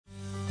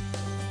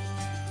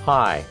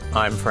Hi,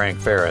 I'm Frank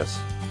Ferris,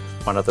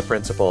 one of the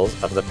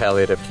principals of the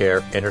Palliative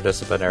Care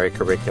Interdisciplinary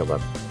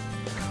Curriculum.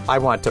 I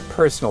want to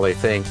personally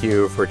thank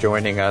you for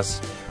joining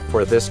us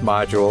for this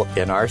module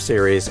in our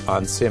series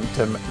on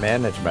symptom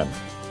management.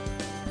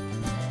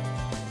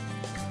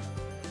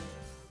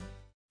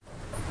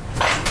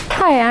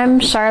 Hi,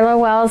 I'm Sharla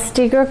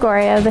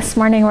Wells-Di-Gregorio. This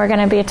morning we're going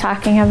to be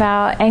talking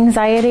about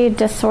anxiety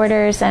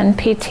disorders and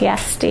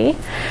PTSD.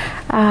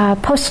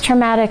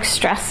 Post-traumatic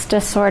stress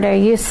disorder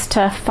used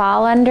to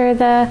fall under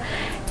the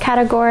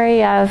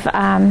category of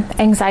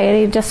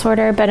anxiety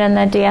disorder, but in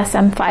the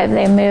DSM-5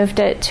 they moved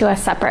it to a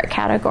separate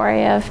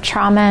category of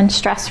trauma and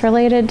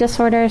stress-related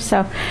disorders,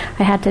 so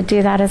I had to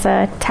do that as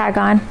a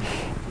tag-on.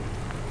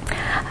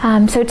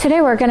 So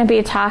today we're going to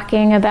be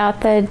talking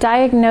about the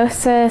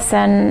diagnosis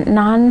and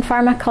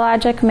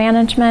non-pharmacologic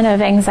management of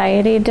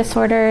anxiety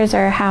disorders,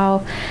 or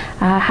how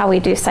we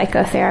do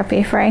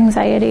psychotherapy for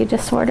anxiety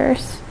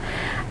disorders.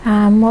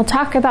 We'll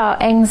talk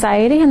about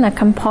anxiety and the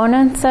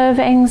components of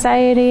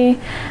anxiety.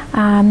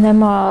 Then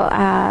we'll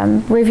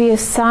review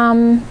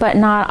some, but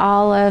not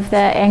all, of the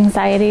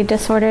anxiety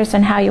disorders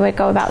and how you would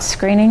go about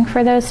screening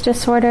for those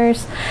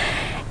disorders.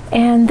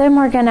 And then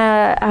we're going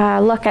to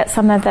look at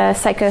some of the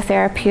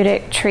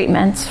psychotherapeutic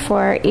treatments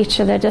for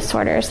each of the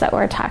disorders that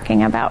we're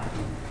talking about.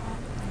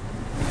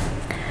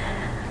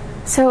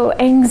 So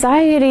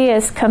anxiety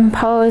is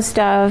composed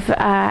of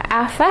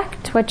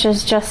affect, which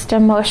is just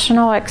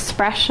emotional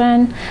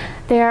expression.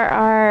 There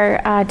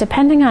are,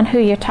 depending on who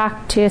you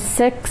talk to,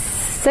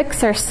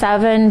 six or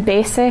seven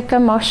basic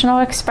emotional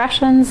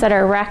expressions that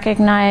are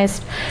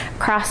recognized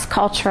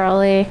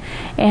cross-culturally.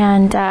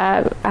 And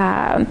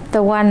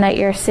the one that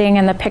you're seeing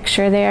in the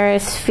picture there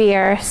is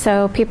fear.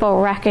 So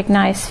people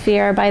recognize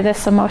fear by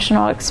this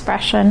emotional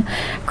expression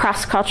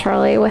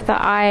cross-culturally, with the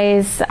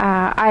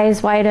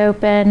eyes wide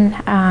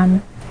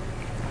open.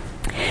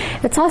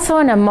 It's also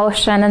an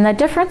emotion, and the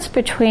difference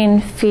between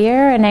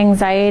fear and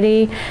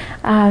anxiety,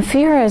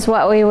 fear is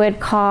what we would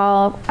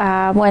call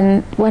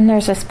when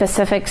there's a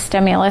specific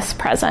stimulus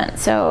present.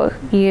 So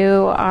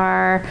you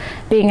are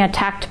being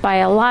attacked by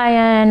a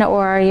lion,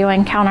 or you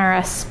encounter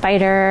a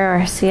spider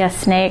or see a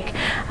snake.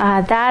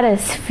 That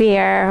is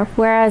fear.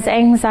 Whereas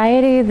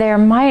anxiety, there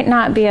might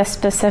not be a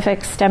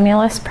specific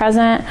stimulus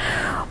present,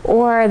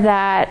 or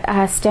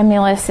that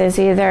stimulus is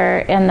either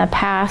in the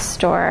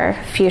past or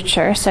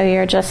future. So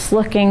you're just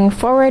looking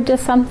forward to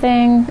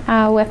something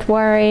with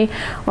worry,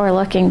 or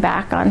looking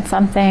back on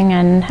something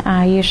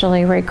and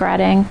usually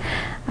regretting,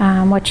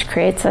 which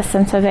creates a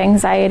sense of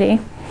anxiety.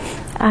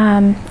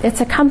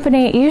 It's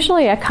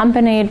usually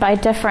accompanied by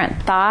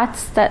different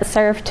thoughts that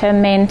serve to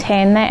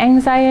maintain the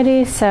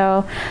anxiety.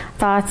 So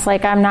thoughts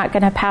like, I'm not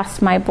going to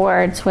pass my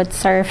boards, would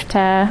serve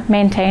to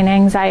maintain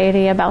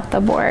anxiety about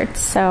the boards.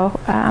 So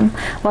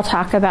we'll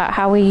talk about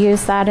how we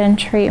use that in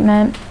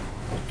treatment.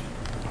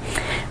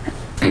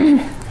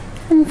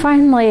 And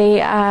finally,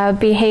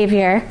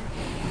 behavior.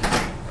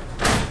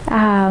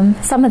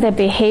 Some of the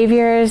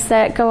behaviors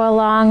that go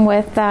along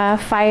with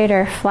fight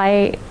or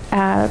flight,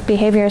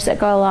 behaviors that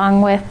go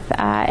along with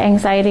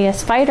anxiety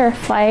is fight or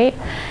flight.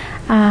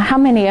 How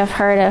many have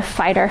heard of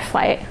fight or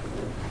flight?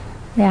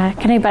 Yeah,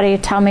 can anybody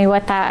tell me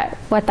what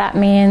that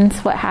means?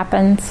 What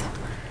happens?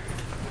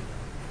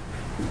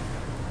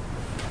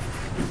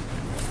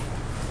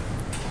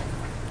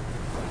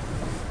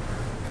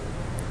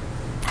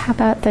 How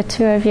about the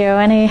two of you?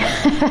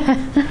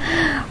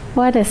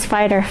 What is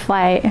fight or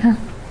flight?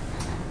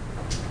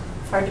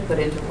 It's hard to put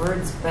into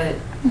words, but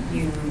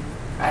you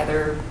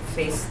either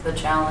face the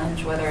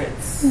challenge, whether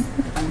it's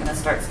I'm going to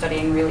start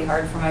studying really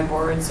hard for my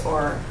boards,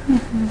 or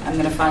I'm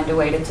going to find a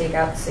way to take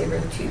out the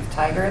saber-toothed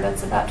tiger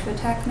that's about to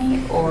attack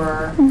me,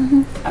 or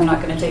I'm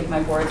not going to take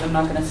my boards, I'm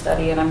not going to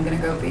study, and I'm going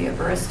to go be a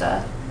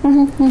barista. Or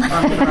I'm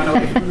going to run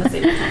away from the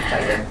saber-toothed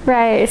tiger.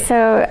 Right,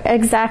 so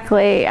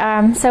exactly.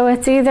 So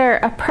it's either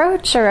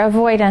approach or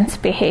avoidance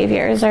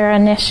behaviors are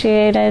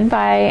initiated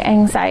by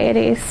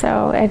anxiety,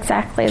 so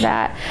exactly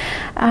that.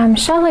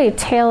 Shelley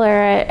Taylor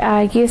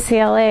at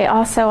UCLA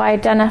also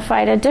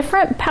identified a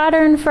different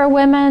pattern for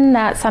women,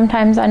 that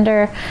sometimes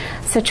under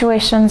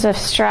situations of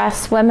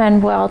stress, women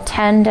will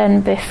tend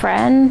and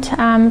befriend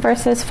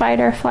versus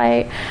fight or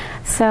flight.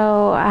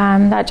 So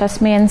that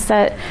just means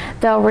that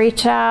they'll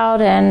reach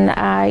out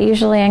and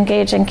usually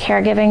engage in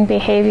caregiving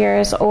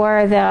behaviors,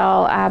 or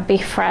they'll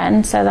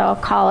befriend. So they'll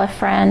call a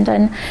friend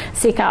and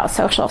seek out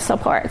social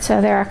support.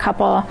 So there are a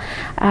couple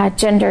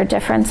gender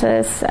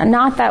differences.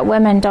 Not that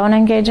women don't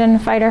engage in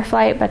fight or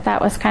flight, but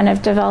that was kind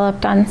of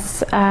developed on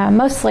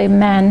mostly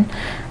men,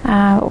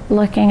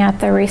 looking at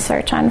the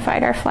research on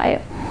fight or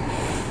flight.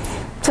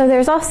 So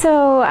there's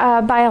also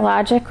a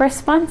biologic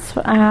response.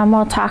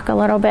 We'll talk a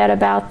little bit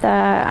about the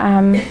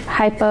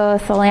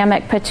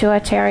hypothalamic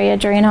pituitary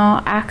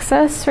adrenal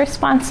axis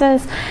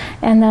responses,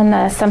 and then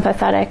the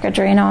sympathetic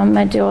adrenal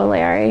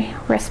medullary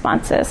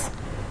responses.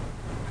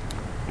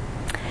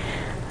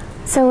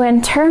 So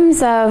in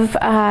terms of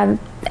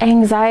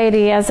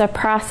anxiety as a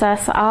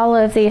process, all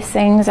of these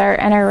things are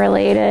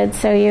interrelated.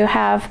 So you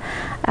have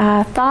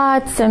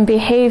thoughts and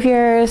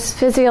behaviors,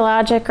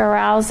 physiologic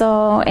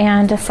arousal,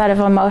 and a set of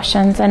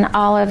emotions, and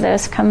all of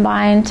those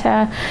combine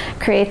to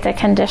create the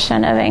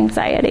condition of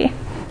anxiety.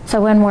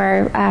 So when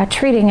we're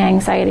treating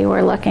anxiety,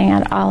 we're looking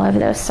at all of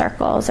those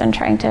circles and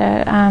trying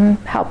to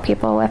help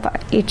people with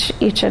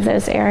each of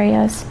those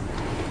areas.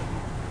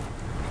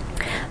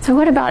 So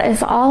what about,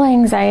 is all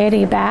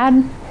anxiety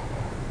bad?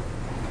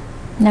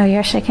 No,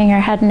 you're shaking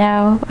your head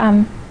no.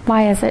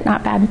 Why is it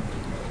not bad?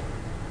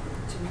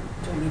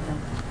 Do I need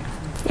them?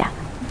 Yeah.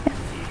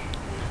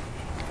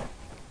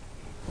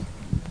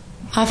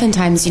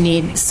 Oftentimes you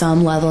need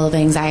some level of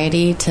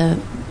anxiety to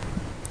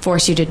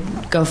force you to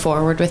go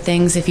forward with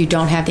things. If you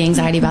don't have the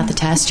anxiety about the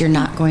test, you're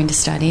not going to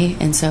study.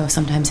 And so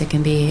sometimes it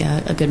can be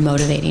a good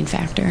motivating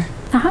factor.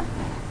 Uh-huh.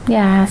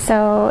 Yeah,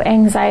 so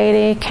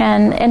anxiety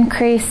can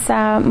increase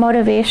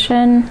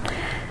motivation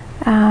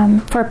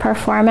for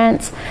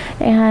performance.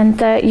 And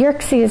the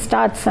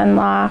Yerkes-Dodson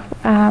law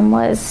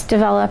was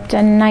developed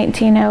in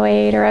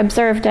 1908, or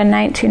observed in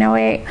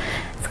 1908.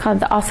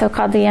 It's also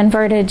called the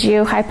inverted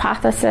U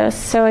hypothesis.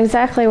 So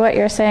exactly what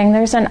you're saying,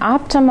 there's an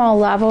optimal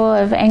level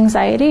of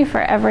anxiety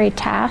for every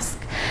task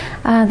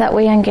that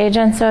we engage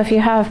in. So if you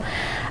have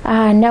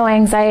no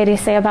anxiety,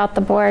 say, about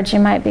the boards, you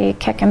might be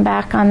kicking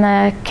back on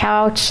the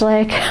couch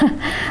like,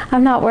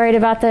 I'm not worried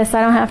about this.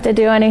 I don't have to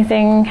do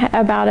anything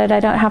about it. I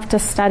don't have to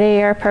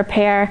study or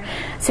prepare.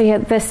 So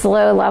this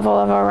low level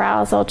of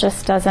arousal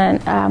just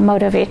doesn't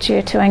motivate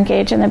you to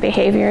engage in the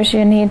behaviors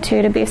you need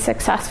to be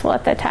successful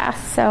at the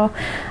task. So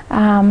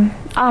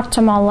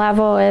optimal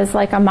level is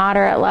like a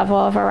moderate level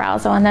of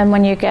arousal, and then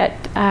when you get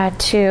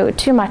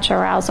too much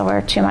arousal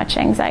or too much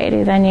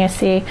anxiety, then you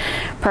see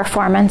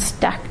performance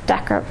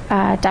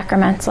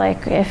decrements,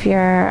 like if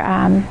you're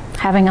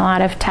having a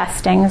lot of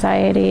test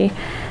anxiety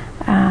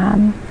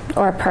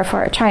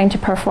or trying to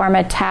perform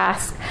a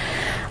task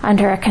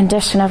under a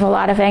condition of a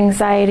lot of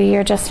anxiety,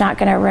 you're just not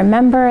going to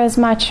remember as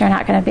much. You're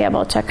not going to be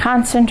able to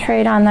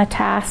concentrate on the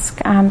task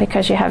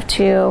because you have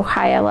too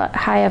high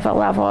of a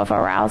level of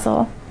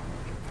arousal.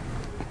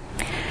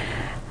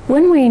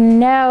 When we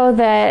know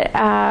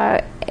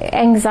that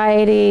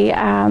anxiety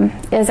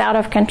is out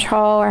of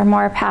control or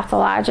more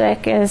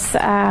pathologic is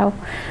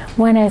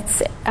when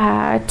it's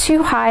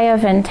too high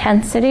of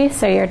intensity,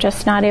 so you're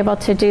just not able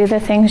to do the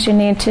things you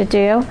need to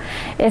do.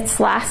 It's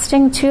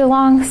lasting too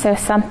long, so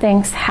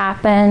something's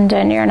happened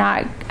and you're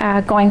not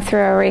going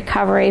through a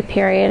recovery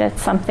period.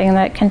 It's something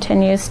that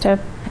continues to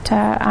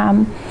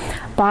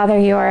bother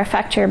you or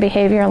affect your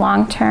behavior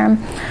long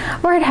term,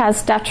 or it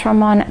has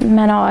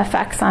detrimental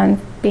effects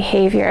on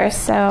behavior.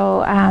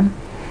 So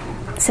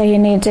you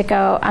need to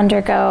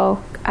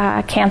undergo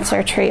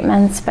cancer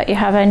treatments, but you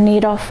have a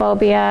needle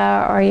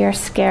phobia, or you're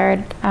scared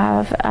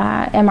of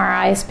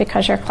MRIs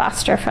because you're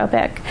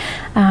claustrophobic.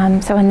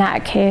 So in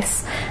that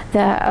case,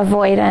 the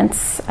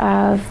avoidance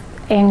of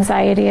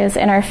anxiety is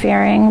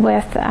interfering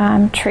with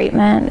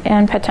treatment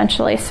and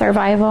potentially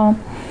survival.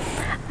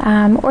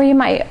 Or you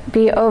might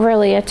be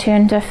overly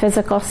attuned to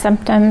physical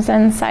symptoms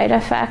and side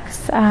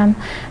effects.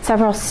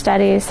 Several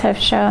studies have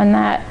shown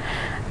that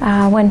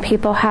when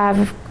people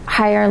have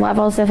higher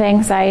levels of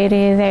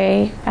anxiety,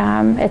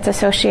 it's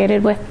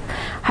associated with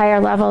higher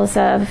levels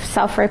of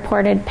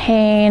self-reported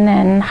pain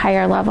and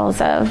higher levels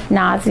of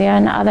nausea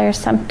and other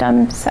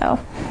symptoms. So,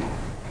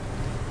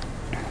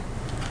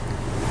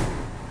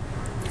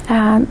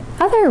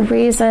 other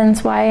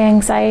reasons why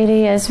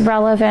anxiety is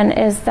relevant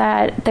is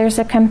that there's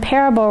a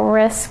comparable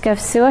risk of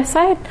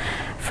suicide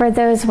for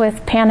those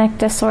with panic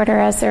disorder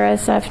as there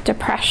is of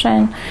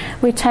depression.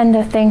 We tend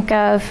to think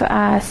of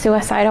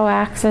suicidal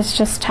acts as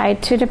just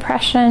tied to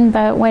depression,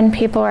 but when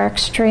people are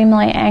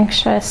extremely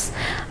anxious,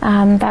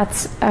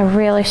 that's a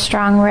really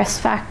strong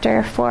risk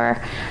factor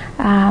for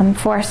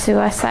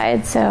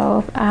suicide.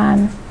 So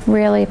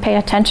really pay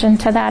attention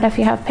to that if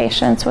you have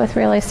patients with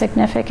really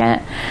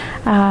significant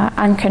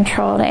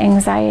uncontrolled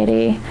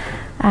anxiety,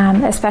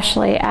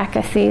 especially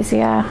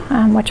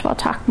akathisia, which we'll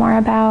talk more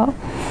about.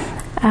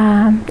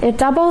 It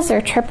doubles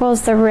or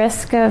triples the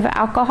risk of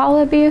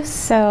alcohol abuse.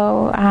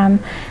 So and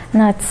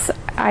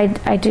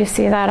I do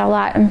see that a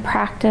lot in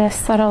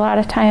practice, that a lot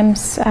of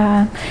times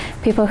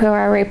people who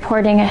are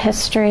reporting a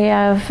history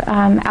of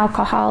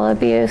alcohol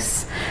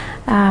abuse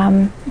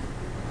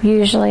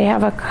usually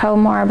have a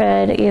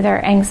comorbid either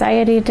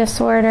anxiety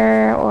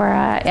disorder or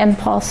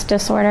impulse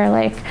disorder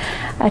like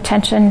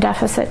attention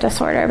deficit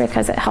disorder,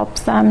 because it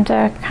helps them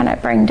to kind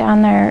of bring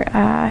down their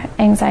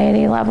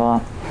anxiety level.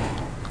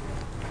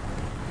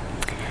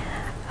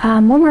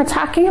 When we're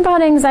talking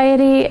about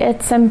anxiety,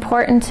 it's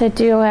important to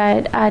do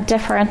a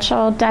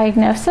differential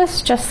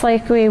diagnosis, just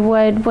like we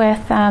would with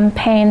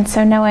pain.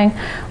 So knowing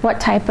what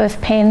type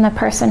of pain the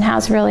person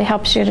has really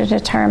helps you to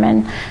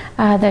determine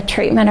the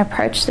treatment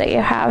approach that you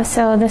have.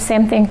 So the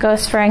same thing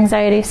goes for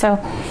anxiety. So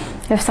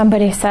if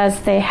somebody says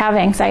they have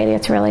anxiety,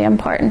 it's really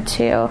important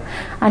to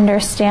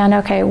understand,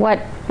 okay, what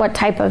what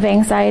type of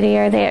anxiety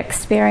are they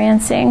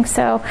experiencing.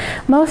 So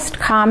most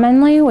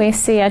commonly we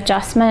see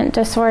adjustment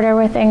disorder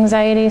with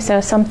anxiety,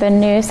 so something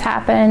new's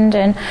happened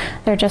and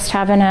they're just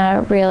having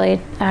a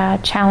really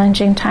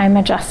challenging time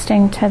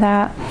adjusting to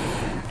that.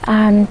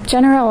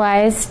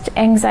 Generalized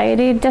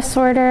anxiety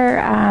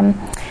disorder,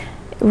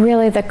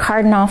 really the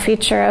cardinal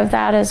feature of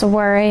that is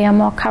worry, and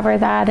we'll cover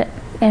that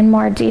in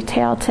more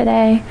detail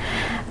today.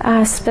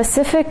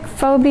 Specific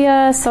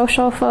phobia,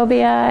 social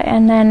phobia,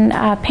 and then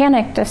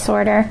panic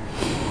disorder.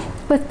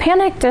 With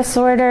panic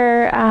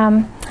disorder,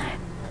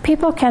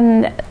 people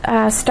can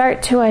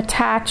start to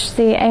attach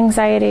the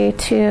anxiety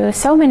to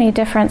so many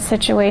different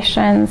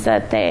situations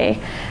that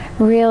they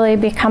really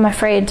become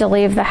afraid to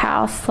leave the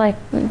house. Like,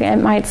 it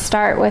might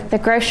start with the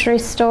grocery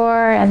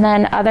store and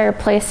then other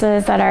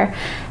places that are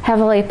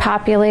heavily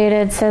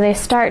populated, so they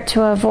start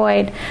to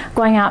avoid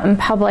going out in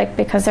public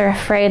because they're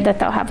afraid that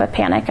they'll have a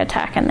panic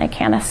attack and they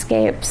can't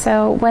escape.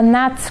 So when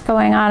that's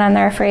going on and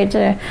they're afraid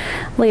to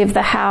leave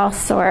the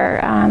house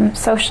or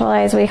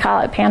socialize, we call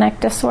it panic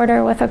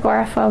disorder with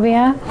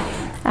agoraphobia.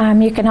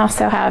 You can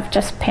also have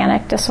just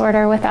panic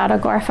disorder without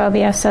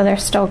agoraphobia, so they're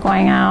still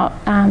going out,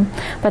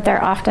 but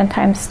they're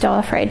oftentimes still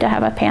afraid to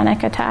have a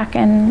panic attack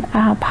in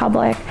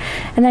public.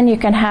 And then you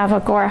can have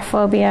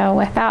agoraphobia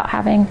without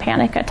having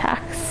panic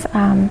attacks.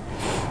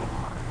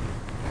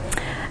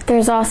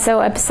 There's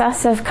also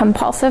obsessive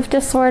compulsive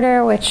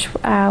disorder, which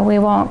we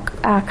won't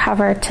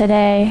cover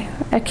today.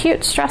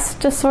 Acute stress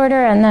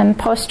disorder and then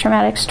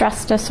post-traumatic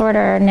stress disorder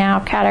are now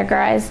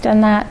categorized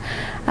in that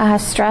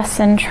stress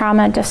and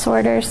trauma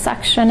disorders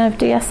section of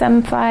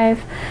DSM-5.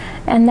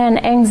 And then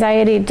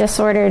anxiety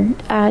disorder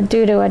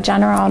due to a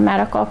general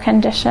medical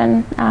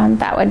condition,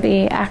 that would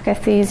be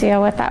akathisia,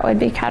 what that would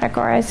be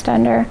categorized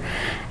under.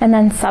 And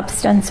then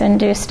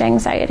substance-induced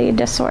anxiety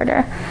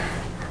disorder.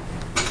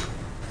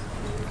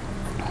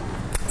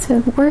 So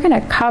we're going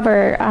to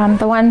cover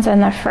the ones in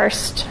the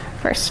first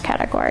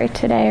category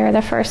today, or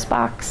the first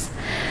box.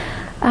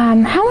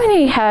 How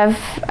many have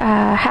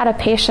had a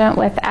patient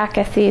with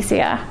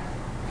akathisia?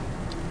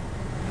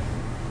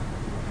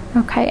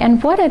 Okay,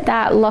 and what did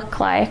that look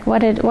like?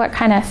 What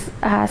kind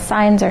of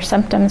signs or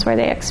symptoms were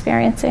they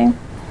experiencing?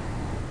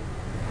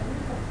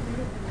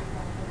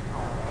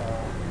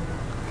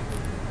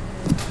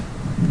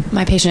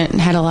 My patient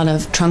had a lot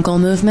of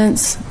truncal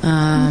movements,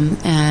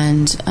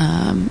 and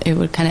it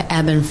would kind of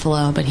ebb and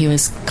flow, but he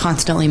was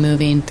constantly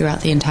moving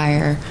throughout the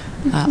entire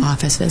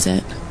office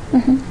visit.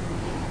 Mm-hmm.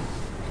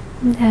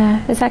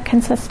 Yeah, is that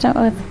consistent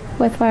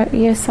with what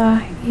you saw?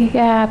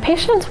 Yeah,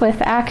 patients with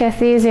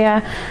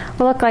akathisia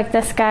will look like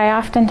this guy.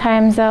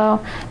 Oftentimes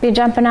they'll be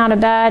jumping out of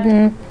bed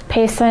and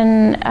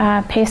pacing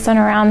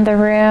around the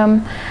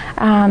room.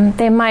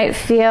 They might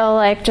feel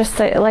like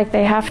like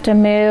they have to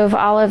move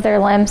all of their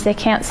limbs. They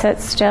can't sit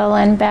still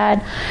in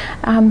bed.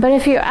 But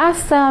if you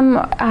ask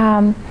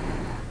them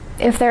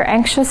if they're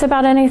anxious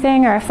about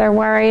anything or if they're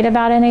worried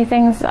about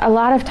anything, a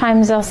lot of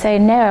times they'll say,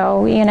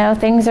 no,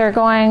 things are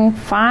going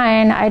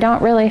fine. I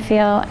don't really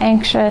feel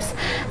anxious.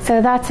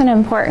 So that's an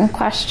important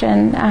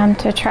question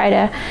to try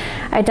to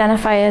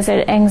identify, is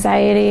it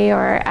anxiety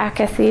or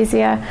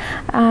akathisia?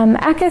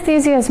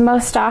 Akathisia is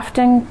most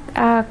often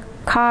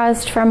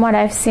caused, from what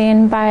I've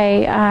seen,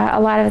 by a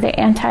lot of the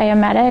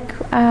antiemetic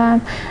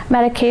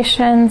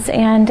medications,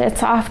 and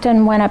it's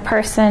often when a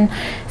person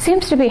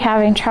seems to be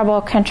having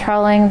trouble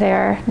controlling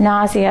their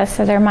nausea,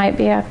 so there might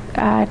be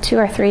 2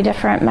 or 3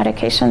 different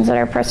medications that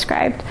are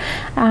prescribed.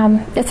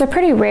 It's a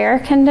pretty rare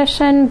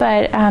condition,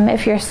 but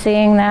if you're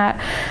seeing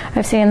that,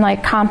 I've seen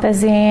like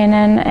compazine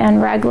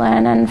and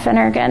Reglan and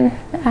Phenergan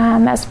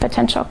as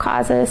potential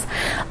causes.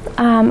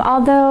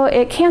 Although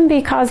it can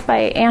be caused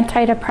by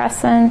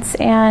antidepressants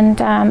and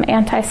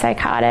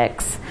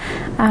antipsychotics,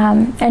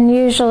 and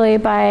usually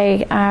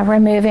by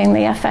removing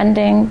the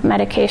offending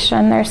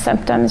medication, their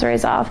symptoms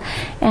resolve.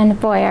 And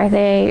boy, are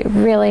they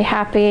really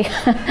happy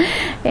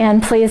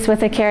and pleased with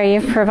the care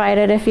you've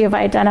provided if you've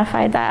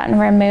identified that and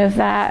removed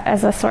that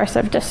as a source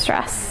of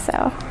distress.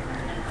 So,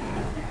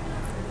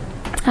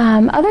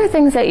 other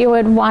things that you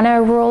would want to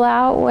rule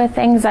out with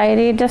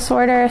anxiety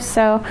disorder,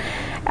 so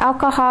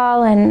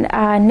alcohol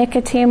and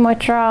nicotine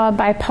withdrawal,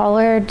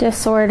 bipolar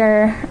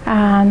disorder.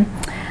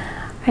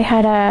 I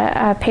had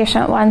a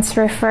patient once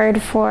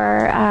referred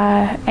for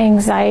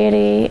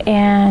anxiety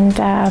and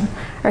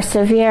or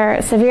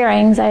severe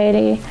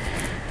anxiety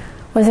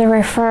was a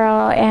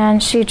referral,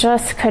 and she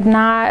just could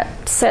not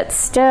sit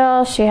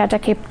still. She had to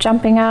keep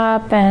jumping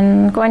up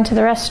and going to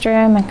the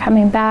restroom and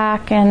coming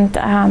back, and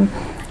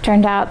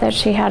turned out that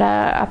she had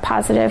a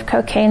positive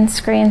cocaine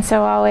screen,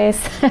 so always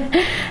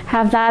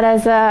have that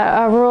as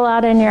a rule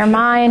out in your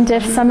mind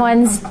if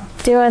someone's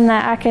doing the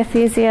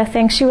akathisia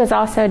thing. She was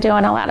also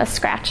doing a lot of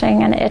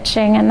scratching and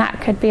itching, and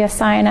that could be a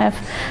sign of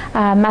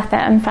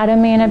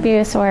methamphetamine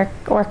abuse or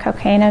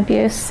cocaine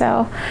abuse.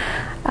 So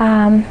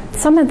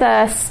some of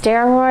the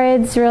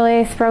steroids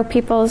really throw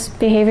people's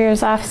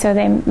behaviors off, so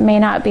they may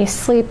not be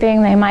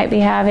sleeping. They might be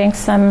having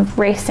some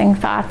racing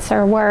thoughts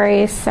or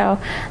worries, so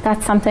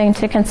that's something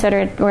to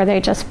consider, where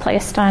they just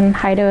placed on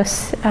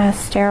high-dose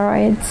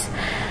steroids.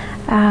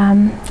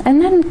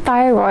 And then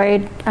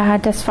thyroid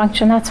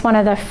dysfunction, that's one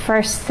of the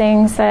first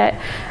things that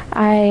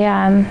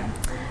I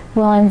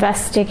will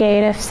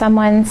investigate if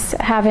someone's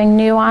having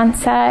new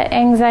onset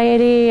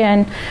anxiety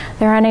and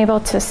they're unable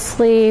to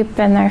sleep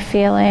and they're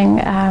feeling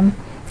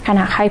kind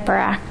of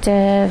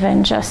hyperactive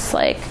and just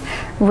like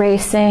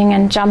racing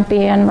and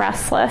jumpy and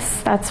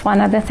restless. That's one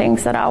of the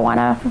things that I'll want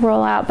to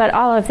rule out. But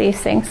all of these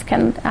things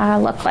can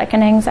look like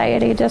an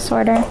anxiety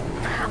disorder.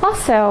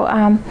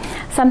 Also,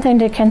 something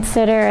to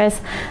consider is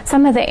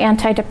some of the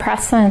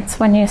antidepressants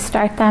when you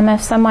start them.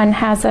 If someone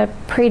has a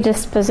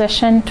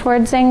predisposition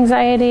towards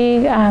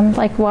anxiety,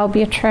 like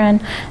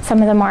Wellbutrin,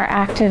 some of the more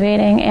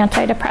activating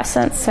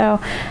antidepressants.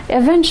 So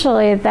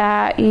eventually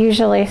that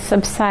usually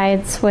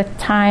subsides with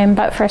time,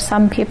 but for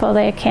some people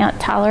they can't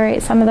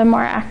tolerate some of the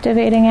more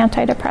activating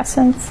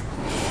antidepressants.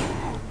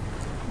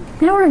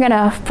 Now we're going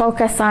to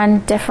focus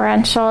on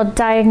differential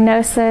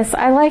diagnosis.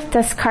 I like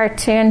this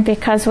cartoon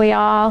because we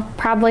all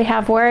probably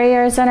have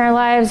worriers in our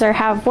lives or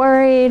have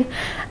worried in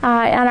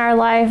our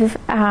lives,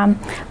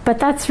 but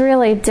that's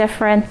really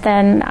different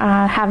than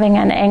having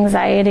an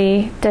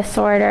anxiety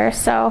disorder.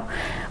 So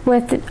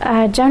with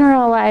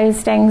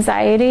generalized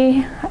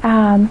anxiety,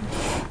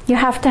 you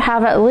have to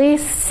have at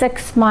least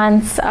 6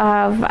 months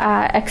of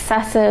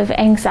excessive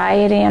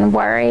anxiety and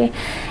worry.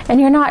 And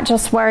you're not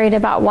just worried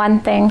about one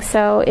thing.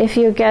 So if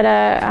you get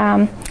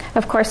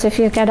if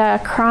you get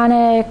a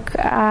chronic,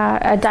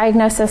 a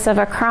diagnosis of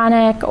a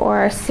chronic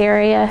or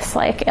serious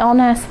like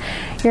illness,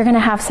 you're going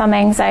to have some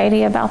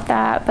anxiety about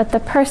that. But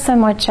the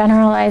person with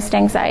generalized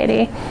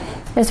anxiety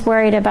is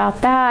worried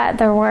about that.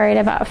 They're worried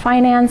about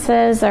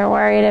finances. They're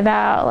worried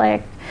about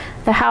like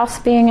the house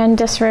being in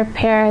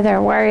disrepair.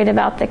 They're worried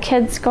about the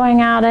kids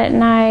going out at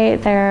night.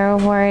 They're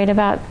worried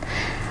about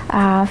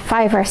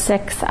 5 or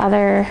 6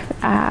 other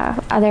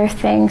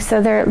things.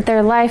 So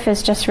their life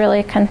is just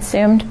really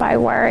consumed by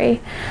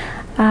worry.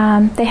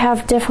 They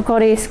have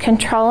difficulties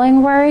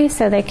controlling worry,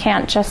 so they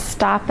can't just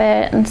stop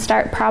it and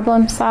start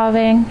problem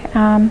solving.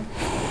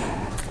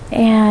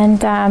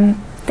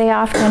 They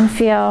often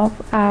feel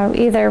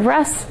either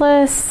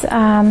restless,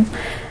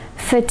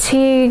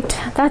 fatigued.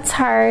 That's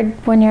hard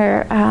when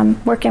you're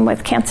working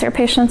with cancer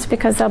patients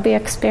because they'll be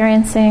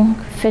experiencing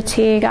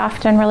fatigue,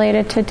 often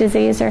related to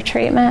disease or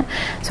treatment.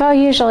 So I'll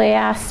usually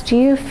ask, do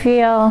you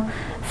feel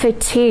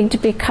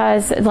fatigued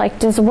because, like,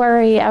 does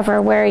worry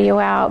ever wear you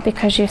out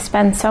because you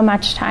spend so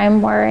much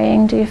time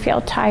worrying? Do you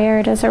feel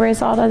tired as a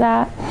result of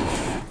that?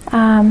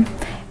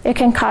 It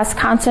can cause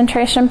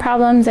concentration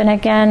problems, and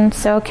again,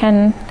 so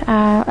can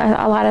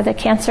a lot of the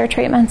cancer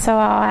treatments. So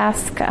I'll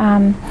ask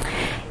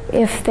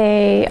if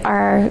they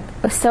are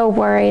so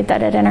worried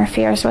that it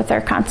interferes with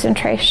their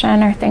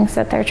concentration or things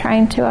that they're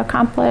trying to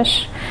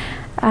accomplish.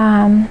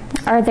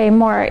 Are they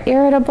more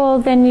irritable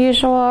than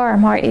usual or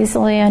more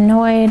easily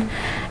annoyed?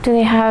 Do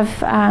they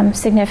have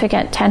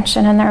significant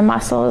tension in their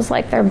muscles,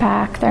 like their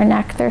back, their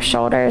neck, their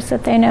shoulders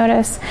that they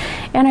notice?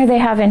 And are they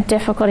having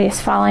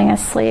difficulties falling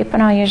asleep?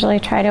 And I'll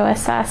usually try to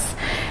assess,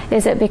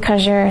 is it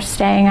because you're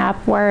staying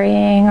up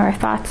worrying or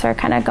thoughts are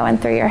kind of going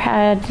through your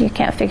head, you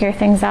can't figure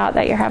things out,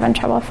 that you're having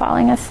trouble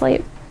falling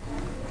asleep?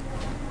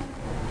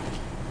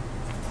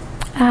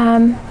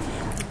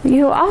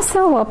 You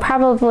also will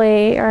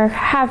probably, or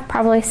have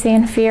probably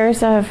seen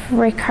fears of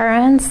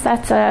recurrence.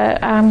 That's a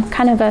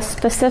kind of a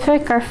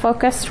specific or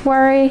focused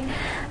worry.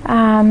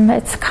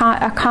 It's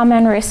a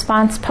common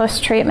response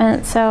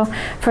post-treatment. So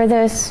for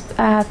those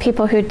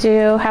people who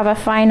do have a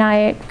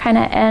finite kind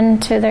of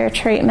end to their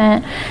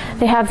treatment,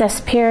 they have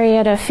this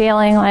period of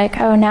feeling like,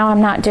 oh, now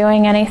I'm not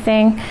doing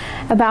anything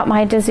about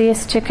my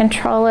disease to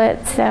control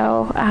it.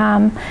 So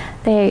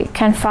they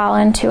can fall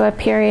into a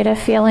period of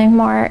feeling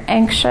more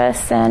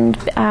anxious. And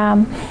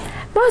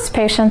most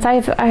patients,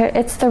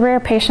 it's the rare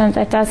patient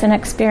that doesn't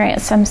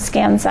experience some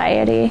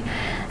scanxiety.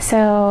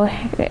 So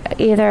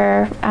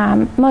either,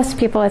 most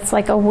people, it's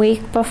like a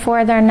week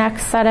before their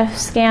next set of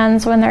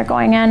scans when they're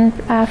going in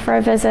for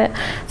a visit,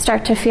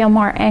 start to feel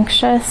more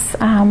anxious.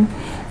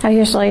 I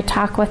usually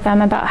talk with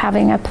them about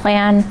having a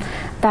plan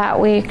that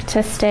week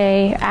to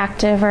stay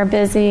active or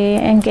busy,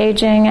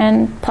 engaging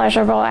in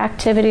pleasurable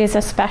activities,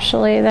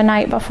 especially the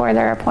night before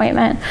their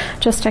appointment,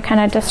 just to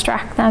kind of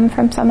distract them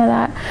from some of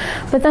that.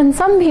 But then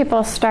some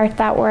people start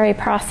that worry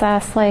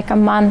process like a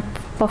month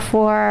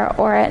before,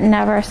 or it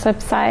never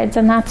subsides,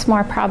 and that's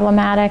more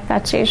problematic.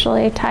 That's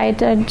usually tied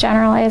to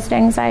generalized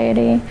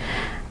anxiety.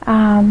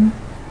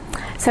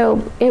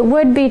 So it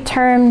would be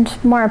termed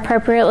more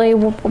appropriately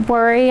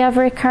worry of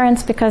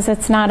recurrence because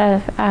it's not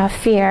a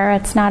fear.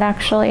 It's not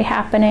actually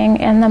happening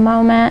in the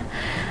moment.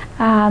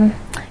 And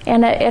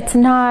it's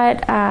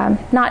not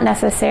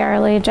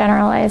necessarily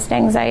generalized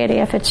anxiety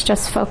if it's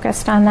just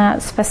focused on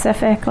that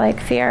specific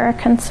like fear or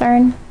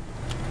concern.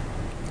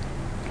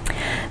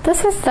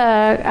 This is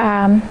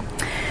the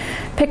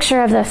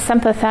picture of the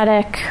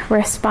sympathetic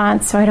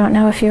response. So I don't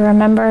know if you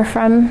remember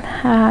from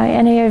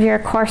any of your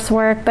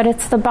coursework, but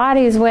it's the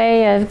body's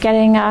way of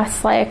getting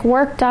us like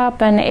worked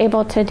up and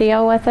able to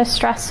deal with a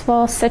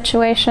stressful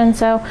situation.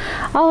 So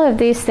all of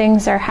these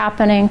things are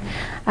happening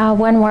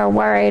when we're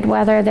worried,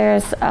 whether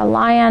there's a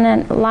lion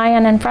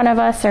in front of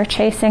us or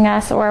chasing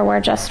us, or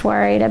we're just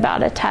worried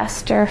about a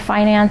test or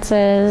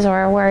finances,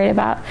 or worried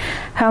about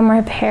home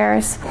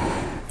repairs.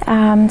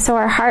 So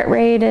our heart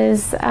rate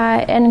is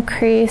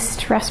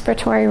increased,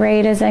 respiratory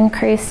rate is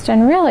increased,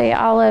 and really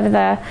all of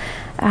the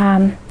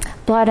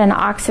blood and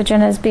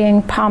oxygen is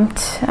being pumped,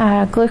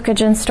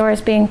 glycogen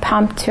stores being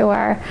pumped to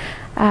our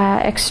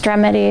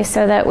extremities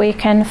so that we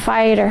can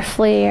fight or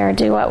flee or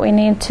do what we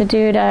need to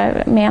do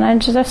to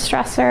manage the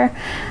stressor.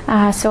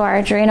 So our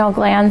adrenal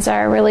glands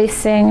are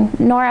releasing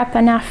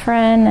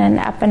norepinephrine and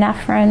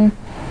epinephrine.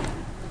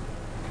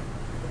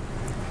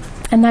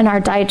 And then our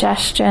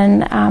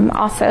digestion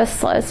also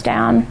slows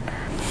down.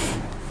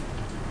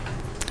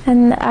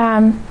 And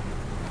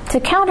to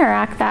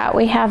counteract that,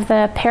 we have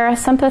the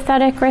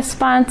parasympathetic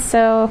response.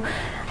 So,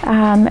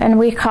 and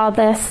we call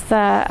this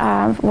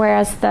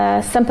whereas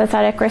the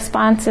sympathetic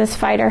response is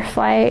fight or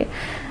flight,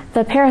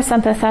 the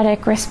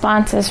parasympathetic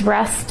response is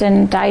rest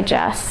and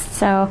digest.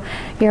 So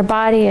your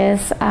body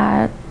is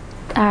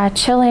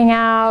chilling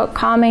out,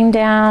 calming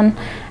down,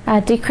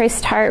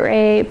 decreased heart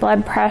rate,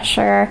 blood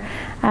pressure,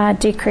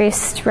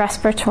 decreased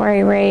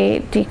respiratory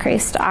rate,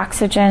 decreased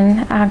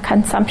oxygen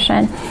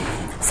consumption.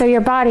 So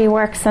your body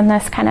works in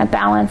this kind of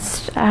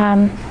balance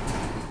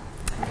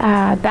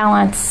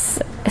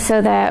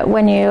so that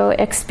when you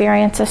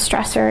experience a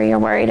stressor, you're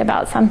worried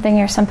about something,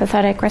 your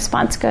sympathetic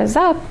response goes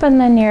up, and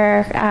then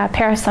your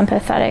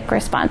parasympathetic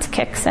response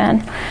kicks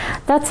in.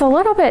 That's a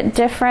little bit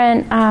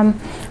different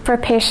for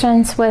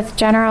patients with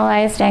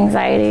generalized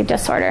anxiety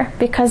disorder,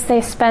 because they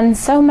spend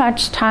so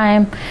much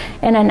time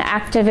in an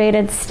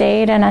activated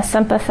state, in a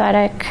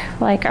sympathetic,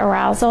 like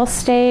arousal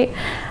state,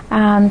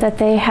 that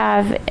they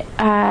have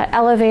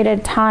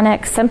elevated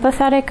tonic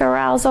sympathetic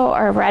arousal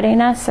or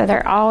readiness, so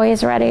they're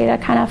always ready to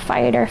kind of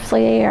fight or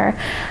flee, or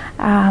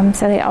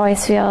so they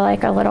always feel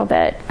like a little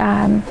bit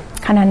kind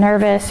of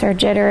nervous or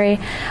jittery.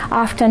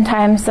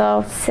 Oftentimes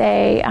they'll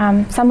say,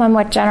 someone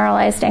with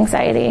generalized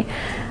anxiety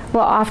will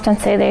often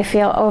say they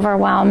feel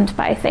overwhelmed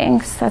by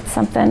things. That's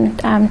something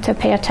to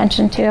pay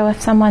attention to.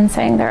 If someone's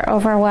saying they're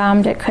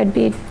overwhelmed, it could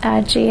be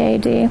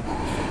GAD.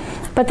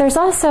 But there's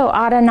also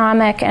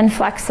autonomic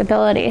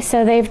inflexibility.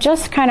 So they've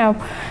just kind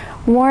of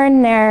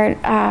worn their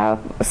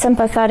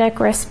sympathetic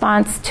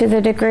response to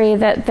the degree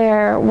that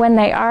when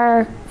they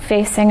are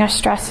facing a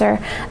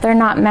stressor, they're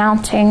not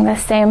mounting the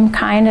same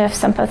kind of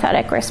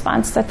sympathetic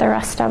response that the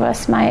rest of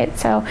us might.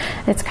 So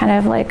it's kind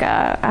of like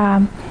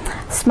a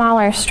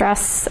smaller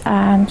stress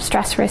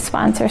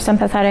response or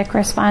sympathetic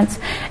response.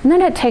 And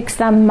then it takes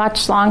them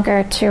much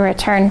longer to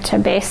return to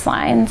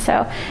baseline.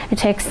 So it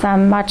takes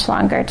them much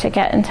longer to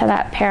get into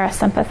that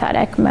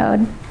parasympathetic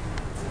mode.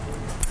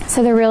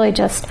 So they're really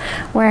just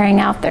wearing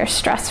out their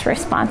stress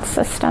response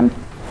system.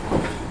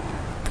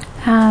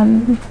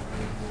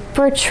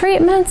 For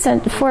treatments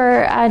and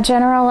for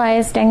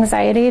generalized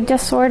anxiety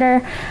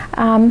disorder,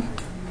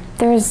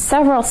 there's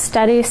several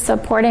studies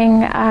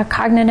supporting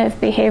cognitive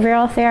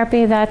behavioral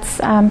therapy. That's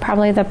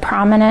probably the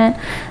prominent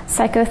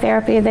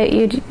psychotherapy that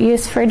you'd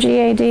use for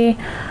GAD.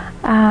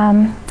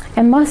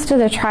 And most of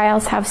the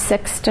trials have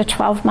 6 to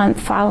 12 month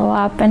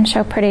follow-up and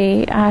show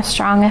pretty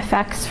strong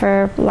effects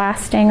for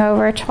lasting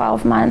over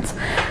 12 months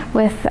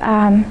with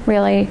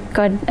really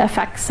good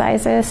effect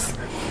sizes.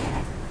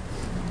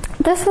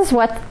 This is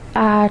what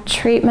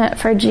treatment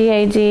for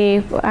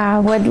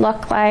GAD would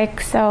look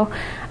like. So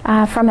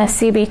from a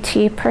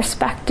CBT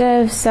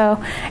perspective,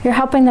 so you're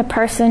helping the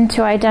person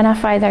to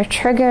identify their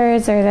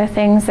triggers or the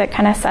things that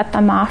kind of set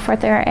them off with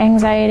their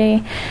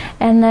anxiety.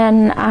 And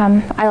then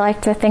I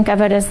like to think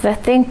of it as the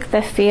think,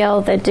 the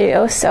feel, the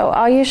do. So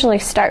I'll usually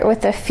start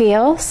with the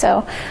feel.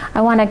 So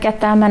I want to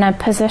get them in a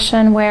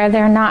position where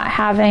they're not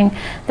having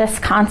this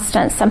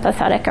constant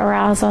sympathetic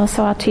arousal.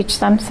 So I'll teach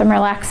them some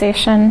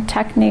relaxation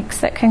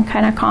techniques that can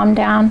kind of calm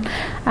down,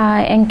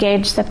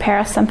 engage the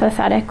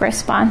parasympathetic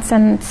response,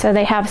 and so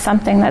they have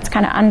something that's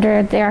kind of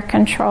under their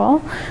control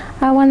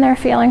when they're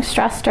feeling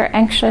stressed or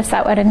anxious.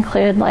 That would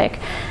include like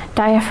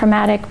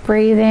diaphragmatic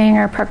breathing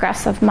or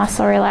progressive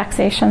muscle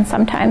relaxation,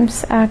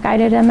 sometimes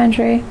guided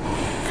imagery.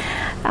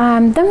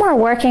 Then we're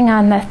working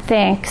on the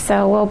think,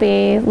 so we'll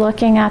be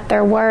looking at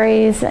their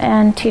worries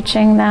and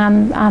teaching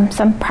them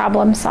some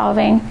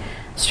problem-solving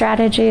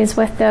strategies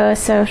with those,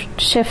 so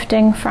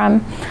shifting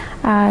from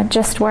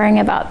just worrying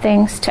about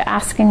things to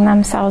asking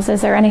themselves,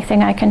 is there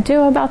anything I can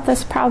do about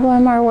this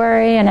problem or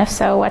worry? And if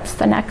so, what's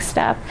the next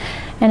step?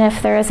 And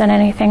if there isn't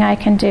anything I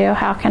can do,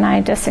 how can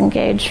I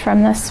disengage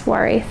from this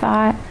worry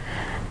thought?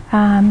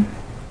 And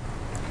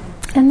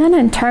then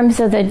in terms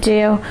of the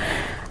do,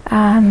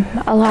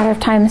 a lot of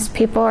times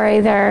people are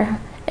either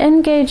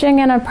engaging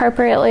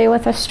inappropriately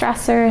with a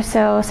stressor,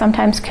 so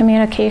sometimes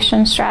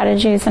communication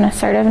strategies and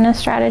assertiveness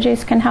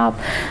strategies can help,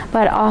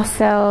 but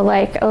also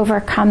like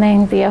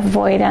overcoming the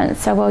avoidance.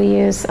 So we'll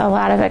use a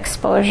lot of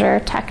exposure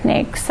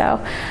techniques.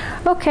 So,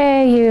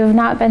 okay, you've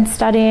not been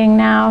studying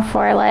now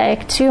for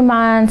like 2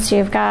 months,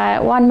 you've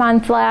got 1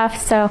 month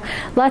left, so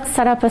let's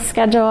set up a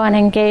schedule and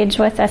engage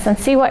with this and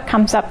see what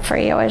comes up for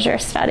you as you're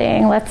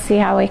studying. Let's see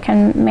how we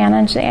can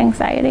manage the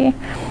anxiety.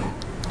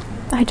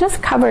 I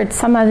just covered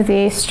some of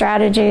these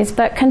strategies,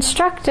 but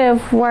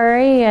constructive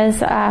worry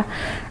is a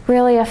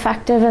really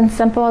effective and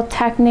simple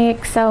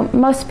technique. So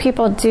most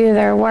people do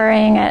their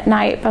worrying at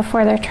night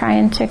before they're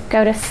trying to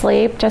go to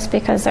sleep, just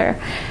because they're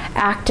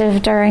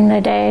active during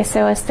the day.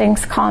 So as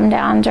things calm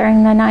down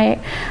during the night,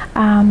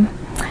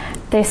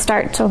 they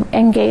start to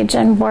engage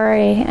in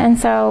worry. And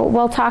so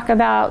we'll talk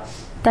about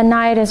the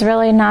night is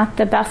really not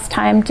the best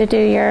time to do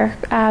your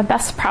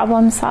best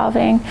problem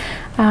solving.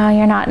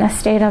 You're not in a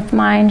state of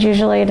mind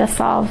usually to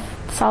solve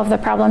the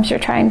problems you're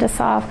trying to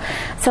solve.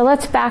 So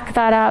let's back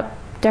that up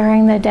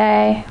during the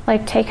day,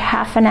 like take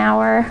half an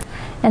hour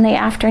in the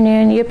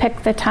afternoon. You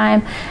pick the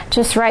time,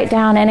 just write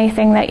down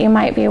anything that you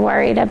might be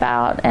worried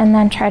about, and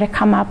then try to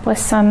come up with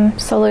some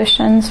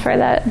solutions for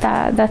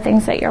the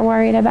things that you're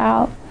worried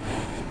about.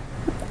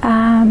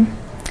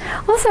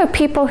 Also,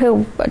 people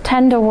who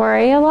tend to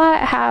worry a lot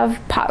have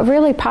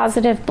really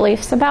positive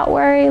beliefs about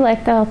worry.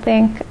 Like they'll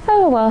think,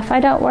 oh, well, if I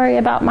don't worry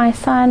about my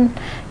son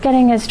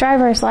getting his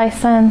driver's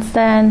license,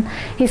 then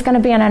he's going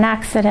to be in an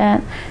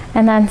accident.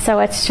 And then so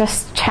it's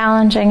just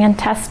challenging and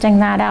testing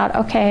that out.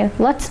 Okay,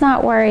 let's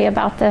not worry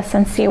about this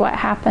and see what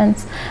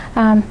happens.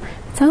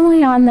 It's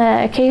only on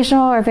the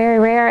occasional or very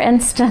rare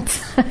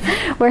instance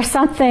where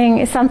something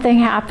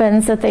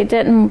happens that they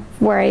didn't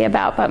worry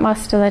about, but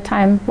most of the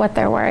time what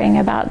they're worrying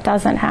about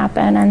doesn't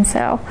happen. And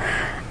so,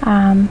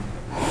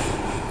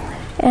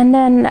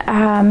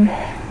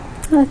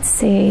 let's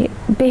see,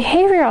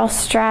 behavioral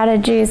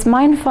strategies.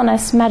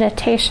 Mindfulness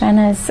meditation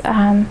is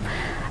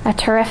a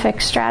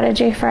terrific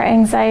strategy for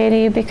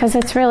anxiety, because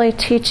it's really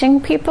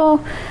teaching people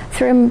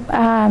through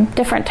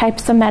different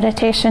types of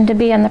meditation to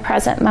be in the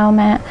present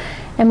moment.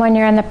 And when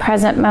you're in the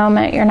present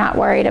moment, you're not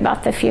worried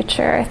about the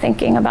future,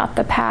 thinking about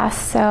the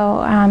past.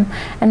 So,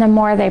 and the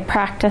more they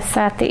practice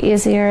that, the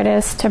easier it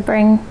is to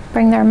bring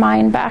their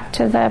mind back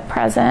to the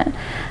present.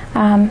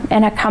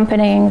 And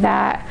accompanying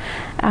that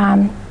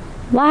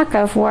lack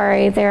of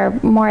worry, they're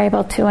more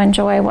able to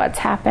enjoy what's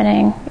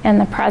happening in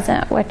the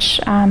present, which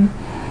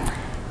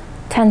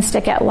tends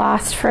to get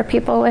lost for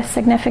people with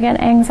significant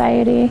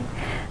anxiety.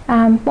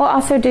 We'll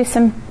also do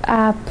some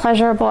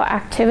pleasurable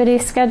activity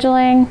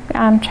scheduling,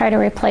 try to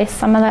replace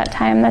some of that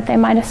time that they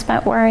might have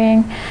spent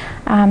worrying,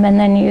 and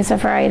then use a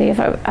variety of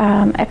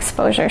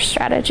exposure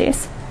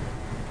strategies.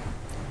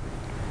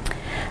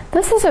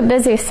 This is a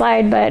busy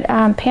slide, but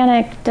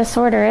panic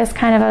disorder is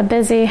kind of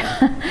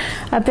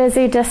a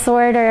busy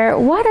disorder.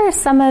 What are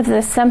some of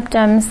the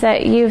symptoms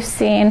that you've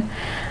seen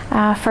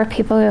for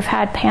people who have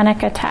had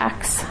panic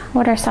attacks?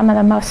 What are some of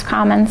the most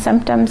common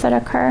symptoms that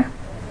occur?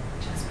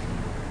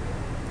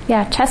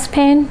 Yeah, chest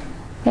pain.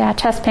 Yeah,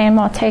 chest pain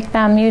will take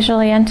them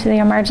usually into the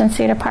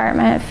emergency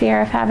department,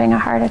 fear of having a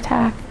heart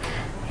attack.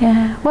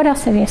 Yeah. What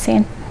else have you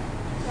seen?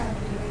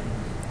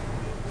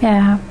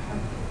 Yeah.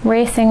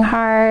 Racing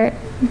heart.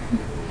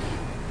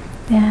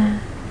 Yeah.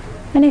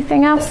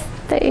 Anything else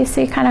that you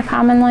see kind of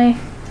commonly?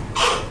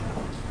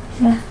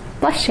 Yeah.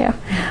 Bless you.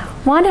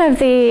 One of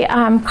the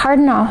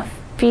cardinal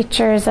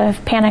features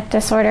of panic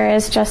disorder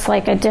is just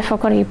like a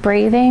difficulty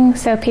breathing.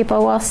 So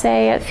people will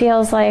say it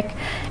feels like,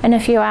 and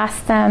if you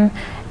ask them,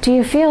 do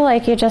you feel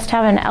like you just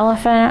have an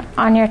elephant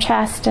on your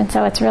chest and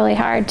so it's really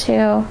hard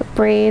to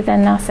breathe?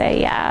 And they'll say,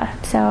 yeah.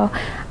 So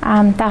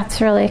that's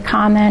really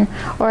common.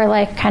 Or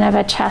like kind of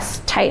a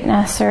chest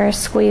tightness or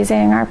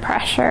squeezing or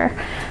pressure.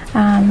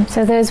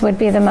 So those would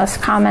be the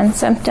most common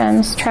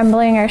symptoms.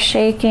 Trembling or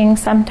shaking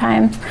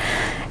sometimes.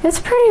 It's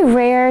pretty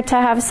rare to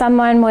have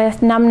someone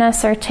with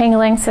numbness or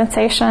tingling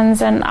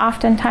sensations, and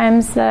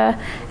oftentimes at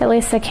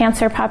least the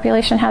cancer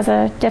population has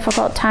a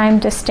difficult time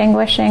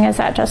distinguishing, is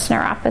that just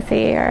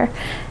neuropathy or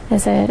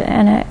is it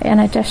in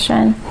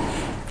addition?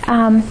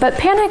 But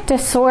panic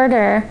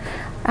disorder,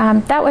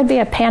 that would be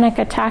a panic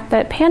attack,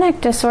 but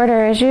panic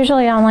disorder is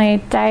usually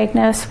only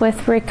diagnosed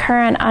with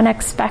recurrent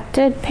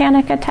unexpected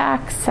panic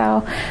attacks.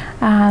 So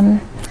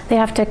they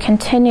have to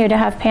continue to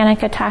have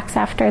panic attacks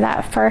after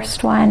that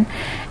first one.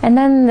 And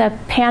then the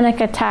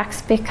panic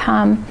attacks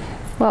become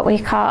what we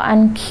call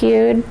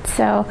uncued.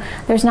 So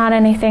there's not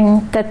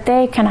anything that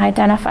they can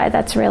identify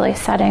that's really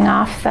setting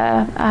off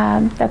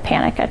the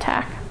panic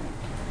attack.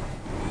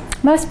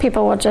 Most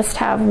people will just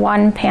have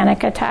one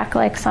panic attack,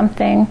 like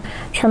something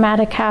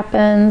traumatic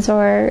happens,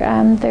 or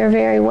they're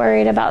very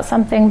worried about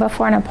something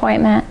before an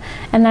appointment,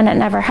 and then it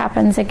never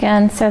happens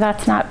again. So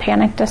that's not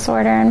panic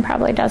disorder and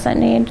probably doesn't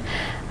need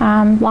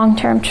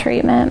long-term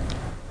treatment.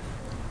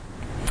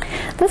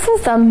 This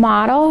is the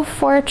model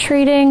for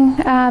treating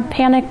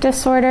panic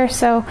disorder.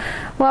 So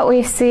what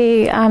we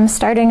see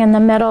starting in the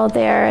middle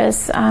there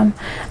is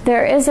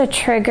a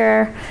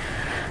trigger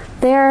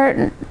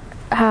they're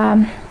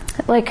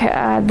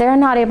they're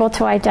not able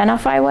to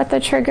identify what the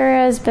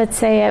trigger is, but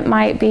say it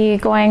might be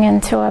going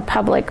into a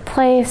public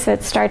place.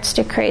 It starts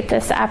to create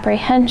this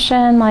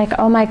apprehension, like,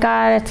 oh my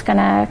God, it's going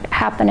to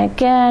happen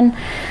again.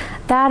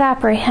 That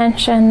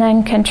apprehension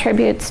then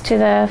contributes to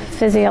the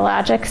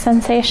physiologic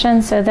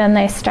sensation, so then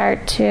they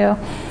start to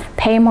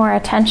pay more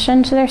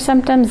attention to their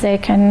symptoms. They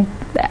can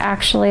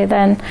actually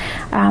then,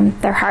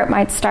 their heart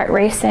might start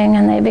racing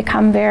and they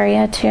become very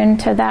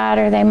attuned to that,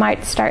 or they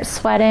might start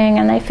sweating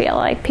and they feel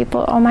like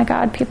people, oh my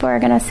God, people are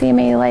going to see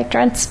me like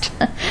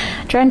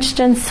drenched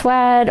in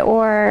sweat,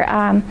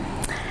 or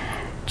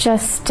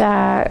just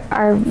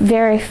are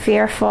very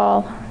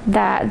fearful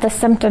that the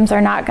symptoms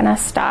are not going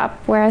to stop,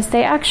 whereas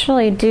they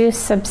actually do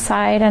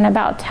subside in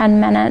about 10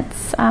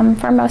 minutes.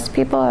 For most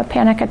people, a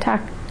panic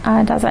attack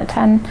doesn't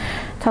tend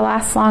to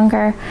last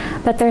longer,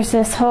 but there's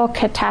this whole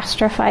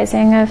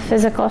catastrophizing of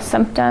physical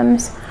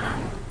symptoms,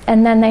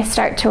 and then they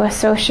start to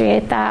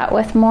associate that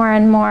with more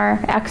and more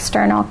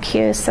external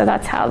cues, so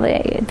that's how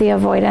the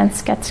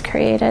avoidance gets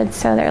created.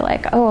 So they're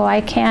like, oh,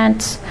 I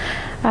can't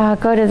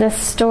go to this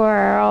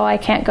store, or oh, I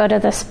can't go to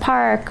this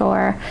park,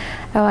 or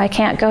oh, I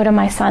can't go to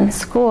my son's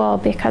school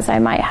because I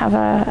might have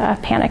a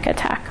panic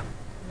attack.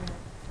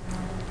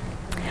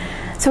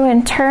 So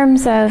in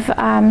terms of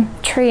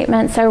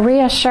treatment, so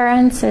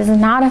reassurance is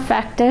not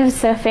effective.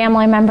 So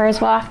family members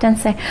will often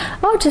say,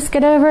 oh, just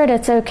get over it,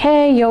 it's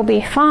okay, you'll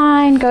be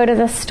fine, go to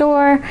the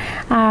store.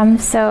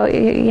 So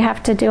you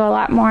have to do a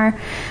lot more.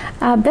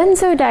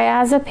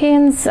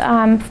 Benzodiazepines,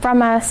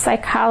 from a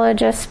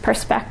psychologist's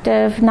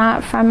perspective,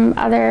 not from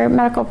other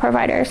medical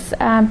providers'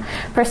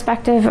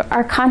 perspective,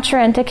 are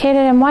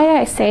contraindicated. And why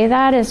I say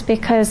that is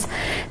because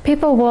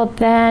people will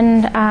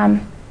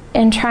then,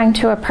 in trying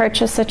to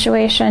approach a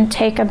situation,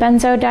 take a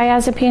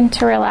benzodiazepine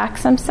to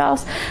relax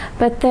themselves,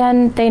 but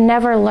then they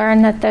never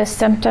learn that those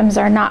symptoms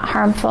are not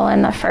harmful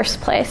in the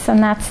first place,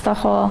 and that's the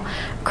whole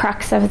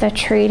crux of the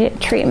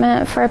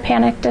treatment for a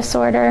panic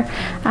disorder.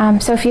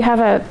 So if you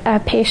have a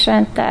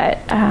patient that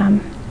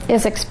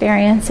is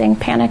experiencing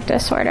panic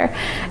disorder,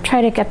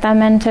 try to get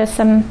them into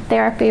some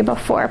therapy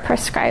before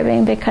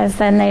prescribing, because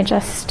then they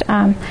just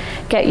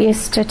get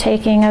used to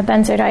taking a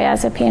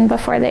benzodiazepine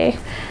before they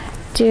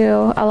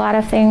do a lot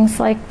of things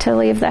like to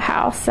leave the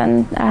house,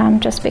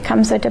 and just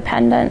becomes a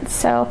dependence.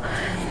 So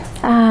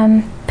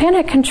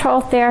panic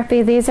control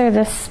therapy, these are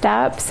the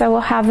steps. So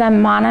we'll have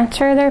them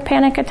monitor their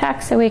panic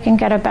attacks so we can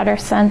get a better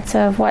sense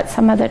of what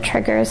some of the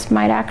triggers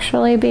might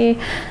actually be.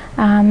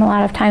 A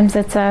lot of times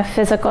it's a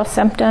physical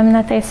symptom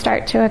that they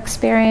start to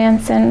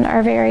experience and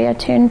are very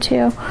attuned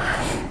to.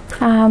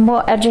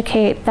 We'll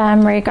educate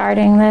them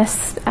regarding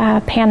this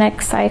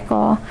panic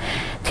cycle.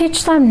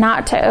 Teach them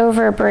not to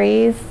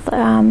over-breathe,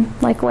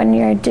 like when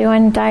you're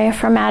doing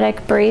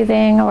diaphragmatic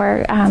breathing,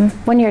 or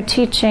when you're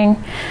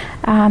teaching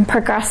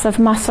progressive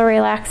muscle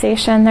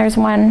relaxation. There's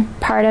one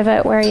part of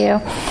it where you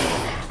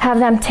have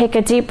them take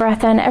a deep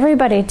breath in.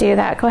 Everybody do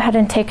that. Go ahead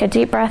and take a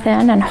deep breath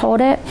in and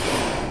hold it.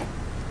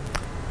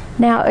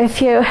 Now,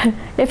 if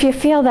you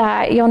feel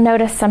that, you'll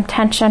notice some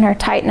tension or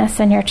tightness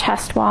in your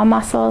chest wall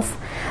muscles.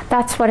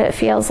 That's what it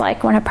feels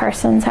like when a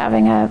person's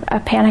having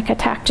a panic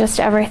attack. Just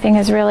everything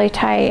is really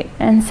tight.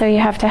 And so you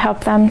have to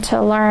help them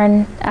to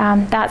learn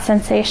that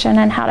sensation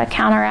and how to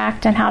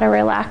counteract and how to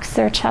relax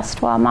their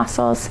chest wall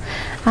muscles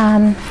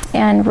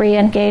and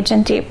re-engage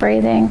in deep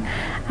breathing.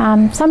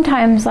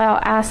 Sometimes I'll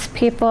ask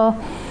people,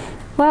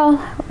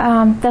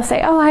 they'll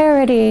say, oh, I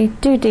already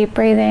do deep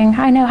breathing.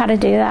 I know how to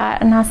do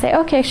that. And I'll say,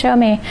 okay, show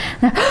me.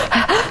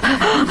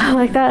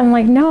 Like that. I'm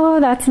like, no,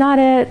 that's not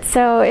it.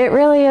 So it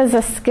really is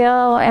a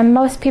skill, and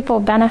most people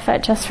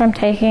benefit just from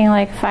taking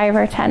like 5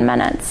 or 10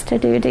 minutes to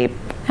do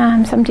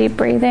some deep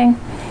breathing.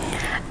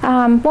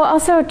 We'll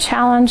also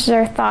challenge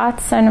their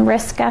thoughts and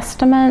risk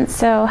estimates.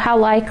 So how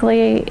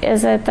likely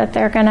is it that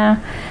they're going to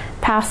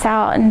pass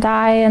out and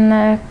die in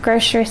the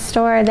grocery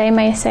store? They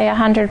may say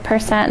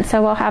 100%,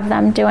 so we'll have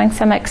them doing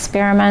some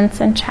experiments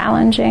and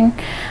challenging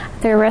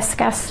their risk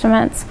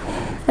estimates.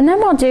 And then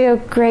we'll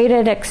do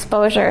graded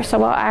exposure, so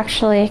we'll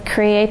actually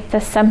create the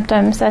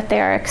symptoms that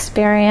they're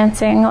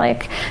experiencing.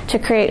 Like to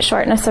create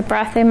shortness of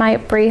breath, they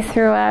might breathe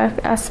through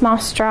a small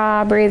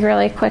straw, breathe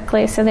really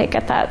quickly so they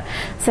get that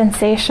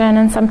sensation,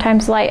 and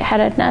sometimes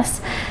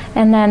lightheadedness,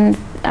 and then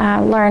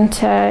learn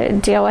to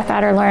deal with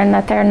that, or learn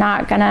that they're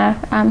not going to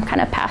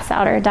kind of pass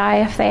out or die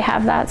if they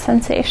have that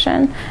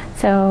sensation.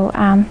 So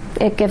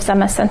it gives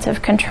them a sense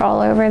of control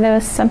over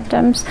those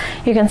symptoms.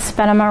 You can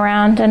spin them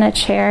around in a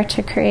chair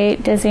to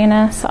create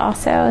dizziness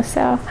also.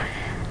 So,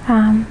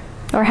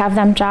 or have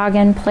them jog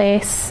in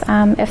place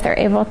if they're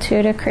able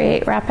to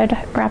create rapid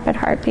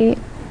heartbeat.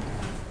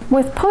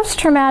 With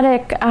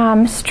post-traumatic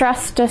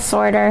stress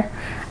disorder,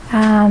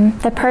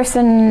 the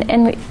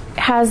person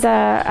has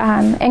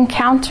a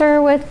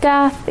encounter with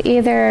death,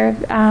 either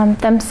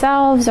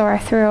themselves or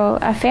through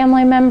a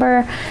family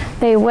member.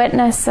 They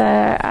witness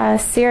a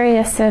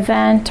serious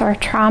event or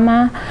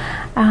trauma.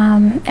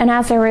 And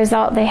as a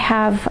result, they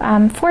have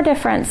 4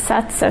 different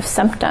sets of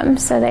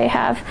symptoms. So they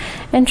have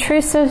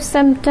intrusive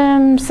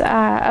symptoms,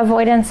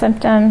 avoidance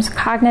symptoms,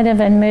 cognitive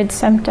and mood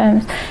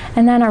symptoms,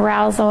 and then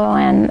arousal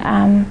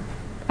and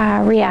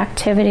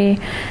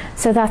reactivity.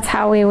 So that's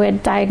how we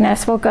would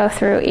diagnose. We'll go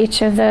through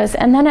each of those.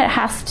 And then it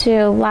has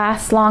to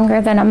last longer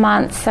than a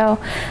month. So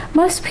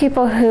most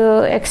people who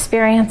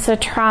experience a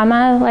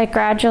trauma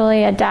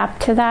gradually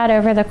adapt to that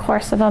over the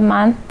course of a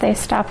month. They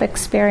stop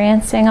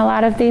experiencing a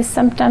lot of these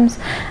symptoms.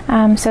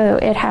 So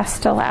it has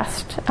to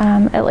last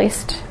at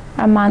least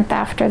a month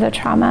after the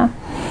trauma.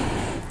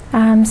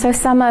 So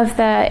some of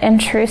the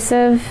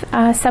intrusive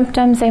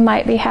symptoms, they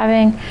might be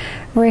having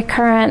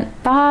recurrent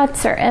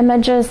thoughts or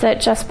images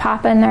that just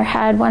pop in their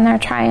head when they're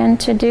trying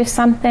to do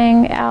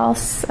something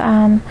else.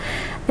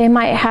 They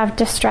might have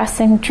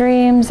distressing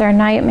dreams or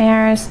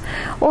nightmares,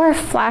 or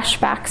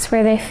flashbacks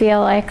where they feel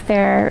like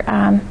they're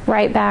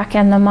right back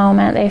in the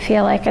moment. They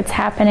feel like it's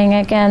happening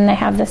again. They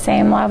have the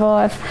same level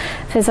of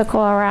physical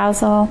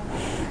arousal.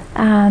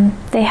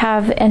 They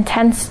have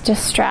intense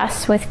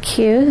distress with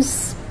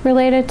cues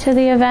related to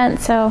the event.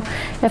 So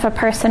if a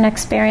person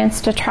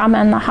experienced a trauma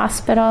in the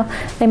hospital,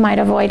 they might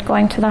avoid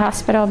going to the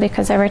hospital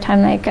because every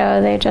time they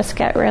go, they just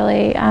get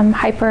really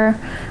hyper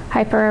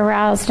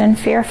aroused and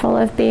fearful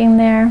of being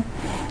there.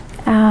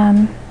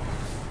 And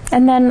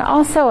then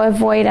also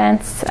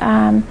avoidance.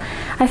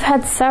 I've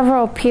had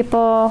several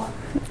people,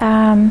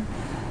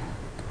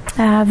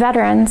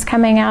 veterans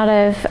coming out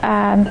of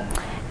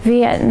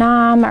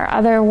Vietnam or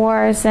other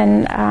wars,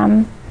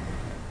 and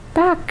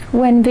back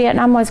when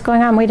Vietnam was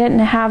going on, we didn't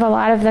have a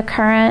lot of the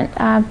current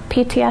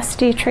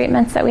PTSD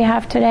treatments that we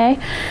have today.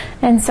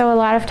 And so a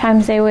lot of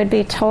times they would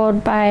be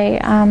told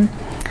by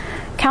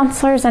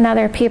counselors and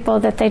other people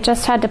that they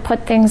just had to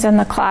put things in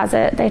the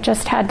closet. They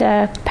just had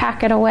to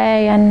pack it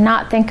away and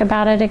not think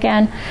about it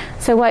again.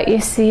 So what you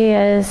see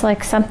is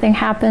something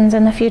happens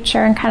in the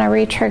future and kind of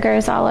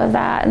re-triggers all of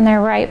that, and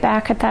they're right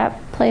back at that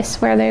place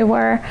where they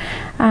were.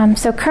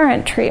 So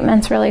current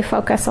treatments really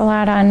focus a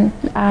lot on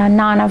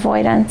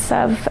non-avoidance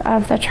of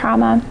the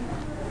trauma.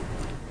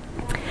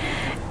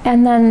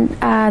 And then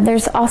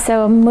there's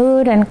also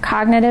mood and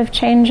cognitive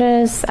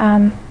changes.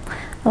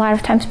 A lot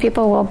of times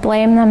people will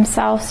blame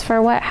themselves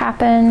for what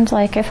happened.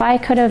 If I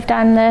could have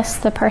done this,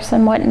 the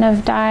person wouldn't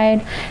have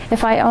died.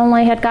 If I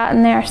only had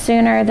gotten there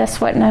sooner,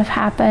 this wouldn't have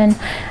happened.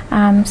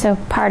 So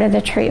part of the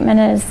treatment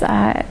is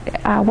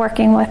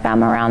working with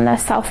them around the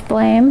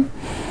self-blame.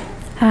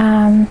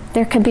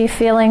 There could be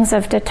feelings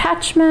of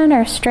detachment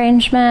or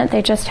estrangement.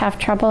 They just have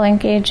trouble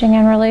engaging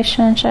in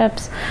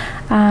relationships.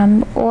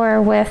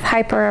 Or with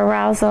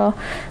hyperarousal,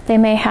 they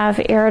may have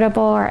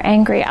irritable or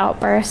angry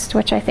outbursts,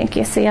 which I think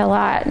you see a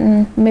lot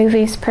in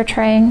movies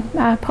portraying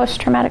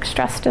post-traumatic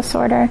stress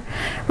disorder.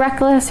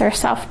 Reckless or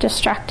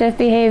self-destructive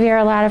behavior.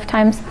 A lot of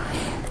times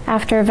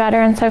after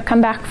veterans have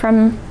come back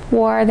from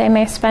war, they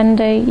may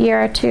spend a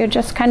year or two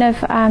just kind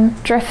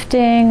of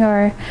drifting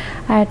or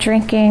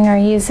drinking or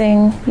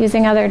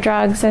using other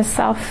drugs as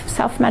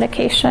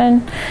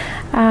self-medication.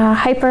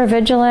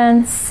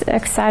 Hypervigilance,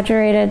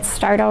 exaggerated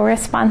startle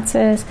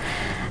responses,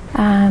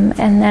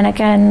 and then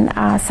again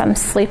some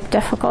sleep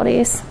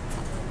difficulties.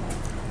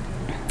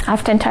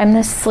 Oftentimes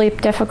the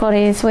sleep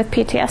difficulties with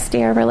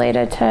PTSD are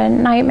related to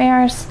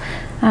nightmares,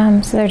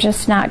 so they're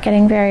just not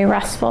getting very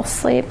restful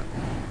sleep.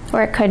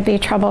 Or it could be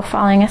trouble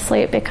falling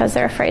asleep because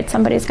they're afraid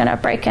somebody's going to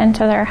break into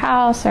their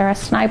house or a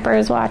sniper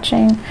is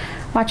watching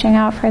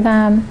out for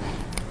them.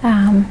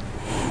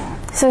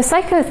 So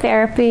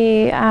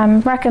psychotherapy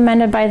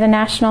recommended by the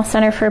National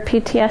Center for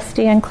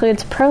PTSD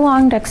includes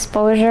prolonged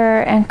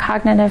exposure and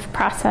cognitive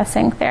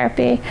processing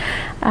therapy.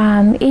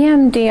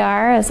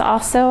 EMDR is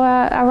also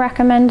a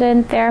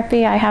recommended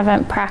therapy. I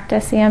haven't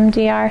practiced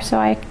EMDR, so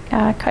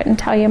I couldn't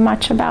tell you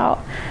much about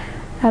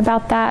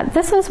that.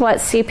 This is what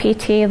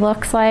CPT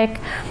looks like.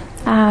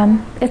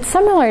 It's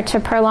similar to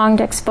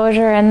prolonged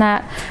exposure in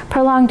that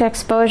prolonged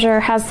exposure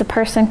has the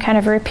person kind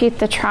of repeat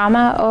the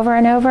trauma over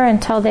and over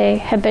until they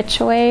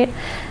habituate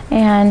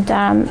and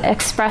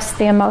express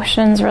the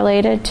emotions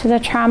related to the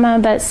trauma.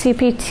 But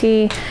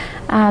CPT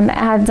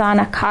adds on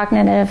a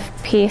cognitive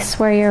piece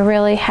where you're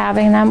really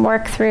having them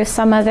work through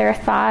some of their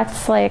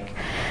thoughts,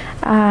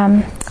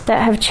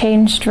 that have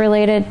changed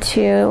related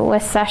to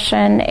with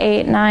session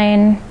 8,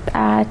 9,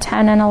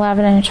 10, and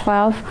 11, and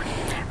 12.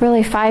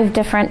 Really 5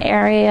 different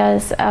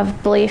areas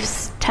of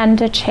beliefs tend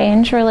to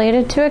change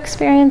related to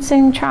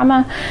experiencing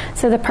trauma.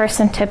 So the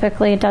person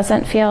typically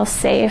doesn't feel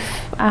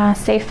safe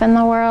in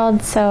the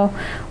world. So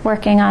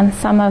working on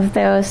some of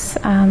those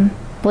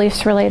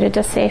beliefs related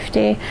to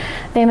safety.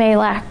 They may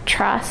lack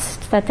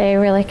trust, that they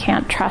really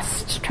can't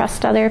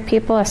trust other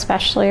people,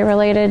 especially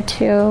related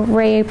to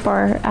rape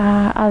or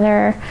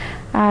other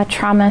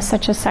trauma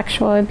such as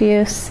sexual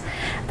abuse.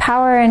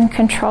 Power and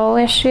control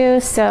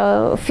issues,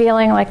 so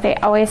feeling like they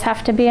always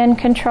have to be in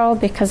control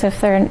because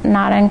if they're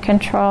not in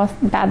control,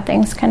 bad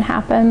things can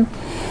happen.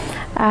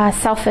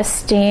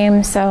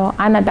 Self-esteem, so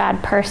I'm a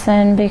bad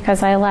person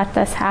because I let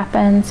this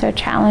happen, so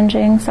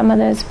challenging some of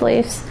those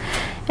beliefs.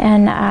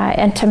 and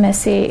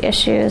intimacy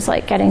issues,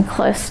 like getting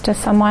close to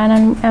someone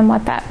and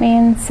what that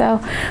means.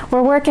 So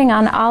we're working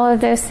on all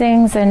of those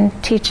things and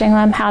teaching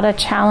them how to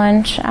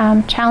challenge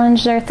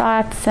their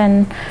thoughts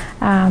and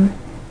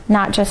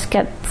not just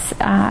get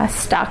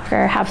stuck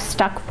or have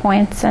stuck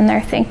points in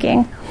their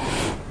thinking.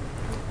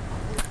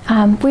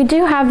 We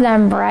do have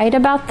them write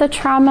about the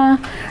trauma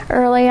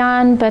early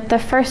on, but the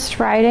first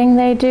writing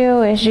they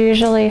do is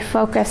usually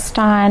focused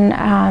on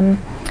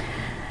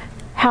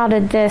how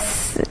did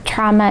this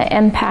trauma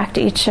impact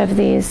each of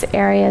these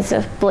areas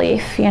of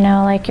belief,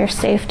 like your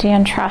safety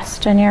and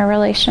trust and your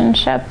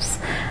relationships,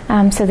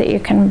 so that you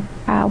can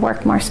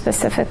work more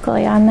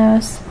specifically on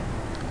those.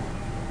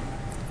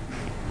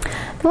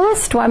 The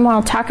last one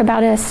we'll talk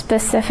about is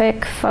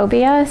specific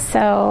phobia.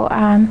 So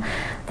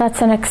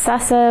that's an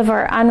excessive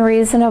or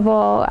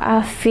unreasonable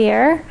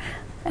fear.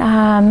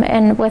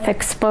 And with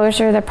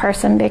exposure, the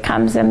person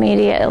becomes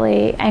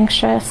immediately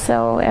anxious.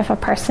 So if a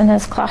person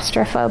is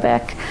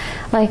claustrophobic,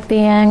 like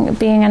being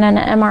in an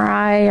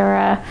MRI or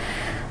a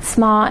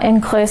small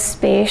enclosed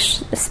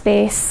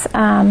space,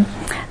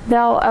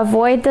 they'll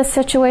avoid the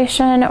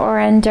situation or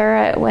endure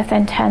it with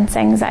intense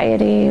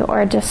anxiety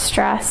or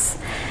distress.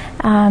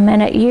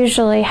 And it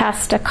usually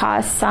has to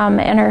cause some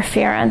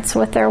interference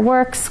with their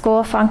work,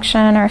 school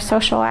function, or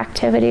social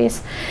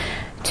activities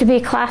to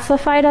be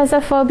classified as a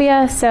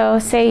phobia. So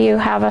say you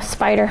have a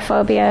spider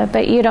phobia,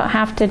 but you don't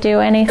have to do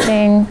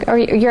anything, or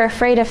you're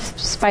afraid of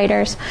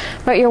spiders,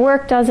 but your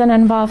work doesn't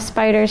involve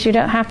spiders. You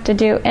don't have to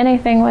do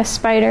anything with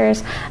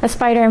spiders. A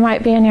spider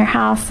might be in your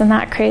house, and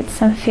that creates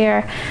some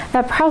fear.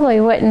 That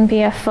probably wouldn't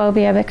be a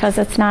phobia because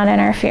it's not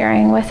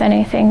interfering with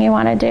anything you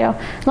want to do,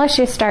 unless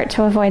you start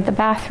to avoid the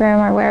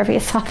bathroom or wherever you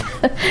saw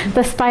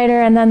the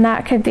spider, and then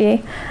that could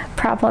be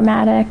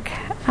problematic.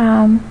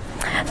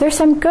 There's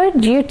some good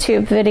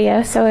YouTube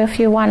videos, so if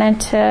you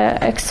wanted to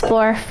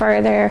explore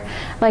further,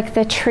 like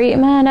the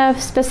treatment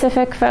of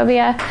specific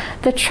phobia,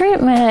 the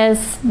treatment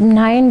is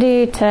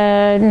 90 to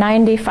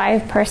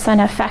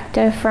 95%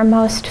 effective for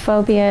most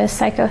phobias.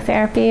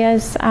 Psychotherapy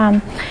is,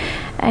 and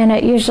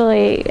it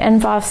usually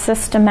involves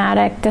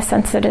systematic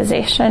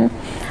desensitization.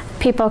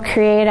 People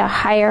create a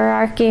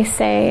hierarchy,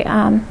 say,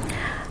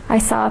 I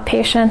saw a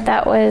patient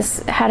that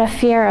had a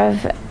fear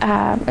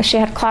of, she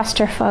had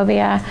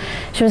claustrophobia.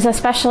 She was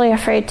especially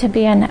afraid to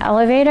be in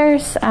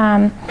elevators.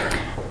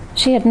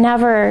 She had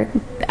never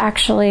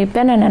actually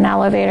been in an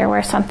elevator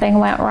where something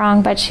went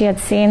wrong, but she had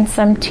seen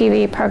some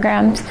TV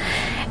programs.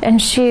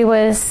 And she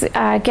was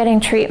getting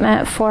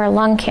treatment for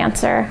lung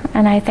cancer.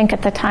 And I think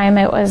at the time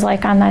it was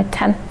like on the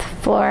 10th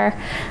floor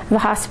of the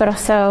hospital.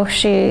 So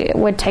she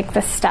would take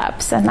the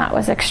steps, and that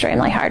was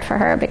extremely hard for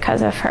her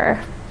because of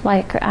her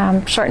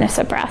shortness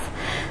of breath.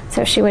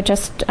 So she would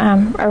just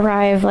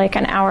arrive like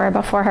an hour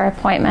before her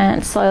appointment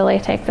and slowly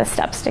take the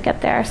steps to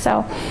get there.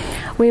 So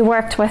we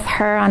worked with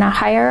her on a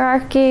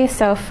hierarchy.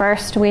 So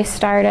first we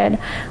started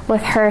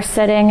with her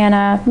sitting in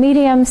a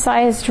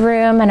medium-sized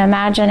room and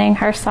imagining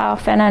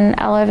herself in an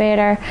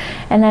elevator.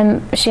 And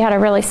then she had a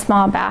really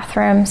small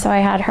bathroom, so I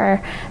had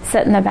her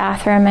sit in the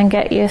bathroom and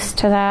get used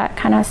to that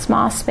kind of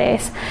small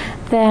space.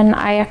 Then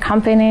I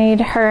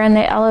accompanied her in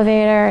the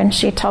elevator, and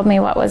she told me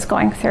what was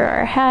going through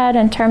her head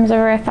in terms of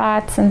her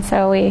thoughts, and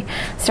so we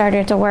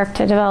started to work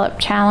to develop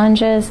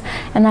challenges.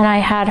 And then I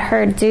had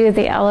her do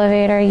the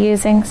elevator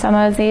using some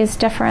of these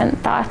different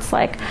thoughts,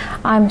 like,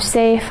 I'm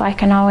safe, I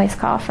can always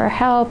call for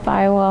help,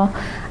 I will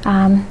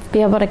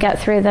be able to get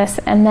through this,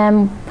 and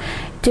then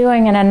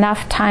doing it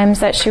enough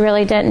times that she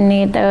really didn't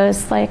need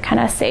those like kind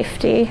of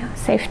safety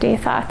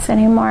thoughts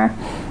anymore.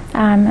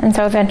 And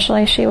so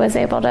eventually she was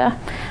able to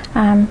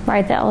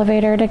ride the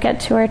elevator to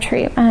get to her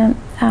treatment.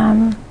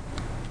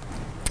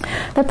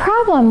 The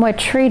problem with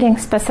treating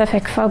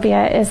specific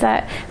phobia is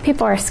that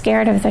people are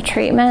scared of the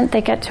treatment.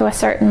 They get to a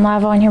certain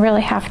level, and you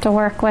really have to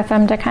work with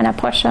them to kind of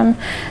push them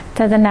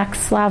to the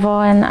next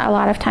level. And a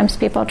lot of times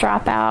people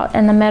drop out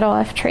in the middle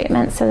of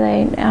treatment, so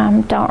they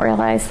don't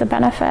realize the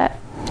benefit.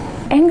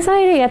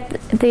 Anxiety at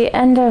the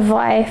end of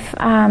life,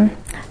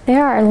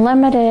 there are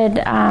limited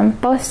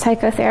both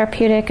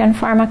psychotherapeutic and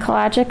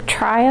pharmacologic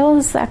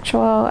trials,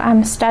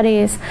 actual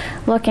studies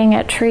looking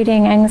at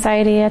treating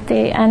anxiety at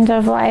the end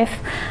of life.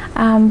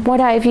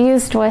 What I've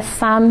used with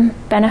some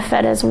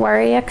benefit is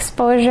worry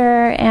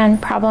exposure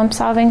and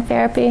problem-solving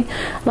therapy.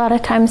 A lot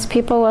of times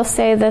people will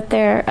say that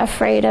they're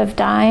afraid of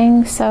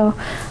dying, so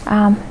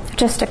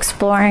just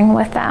exploring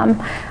with them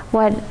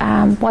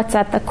what's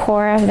at the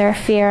core of their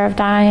fear of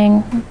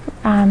dying.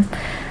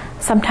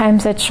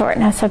 Sometimes it's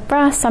shortness of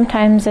breath,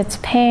 sometimes it's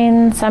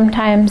pain,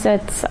 sometimes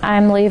it's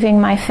I'm leaving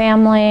my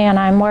family and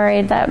I'm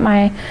worried that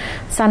my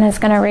son is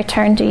going to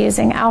return to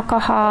using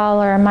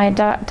alcohol, or my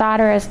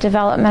daughter is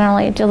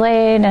developmentally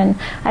delayed and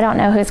I don't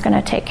know who's going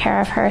to take care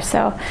of her.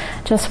 So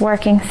just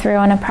working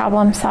through in a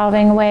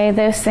problem-solving way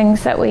those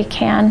things that we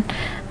can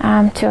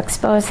to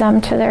expose them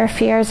to their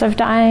fears of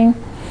dying.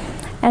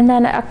 And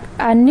then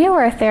a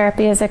newer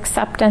therapy is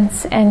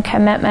acceptance and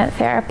commitment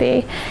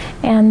therapy,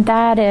 and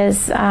that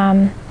is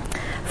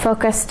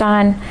focused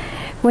on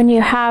when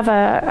you have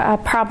a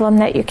problem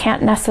that you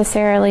can't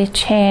necessarily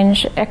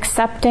change,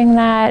 accepting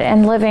that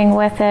and living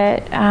with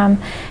it,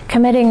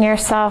 committing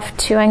yourself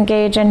to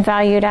engage in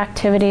valued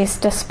activities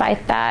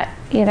despite that,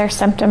 either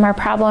symptom or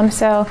problem.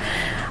 So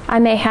I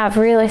may have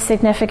really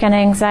significant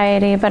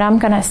anxiety, but I'm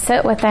going to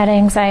sit with that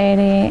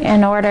anxiety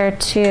in order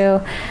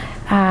to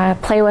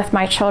play with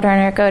my children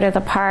or go to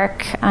the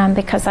park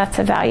because that's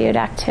a valued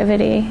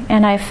activity.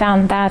 And I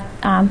found that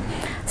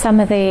some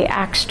of the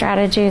ACT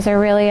strategies are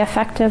really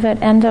effective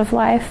at end of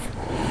life.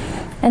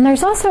 And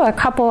there's also a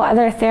couple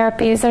other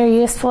therapies that are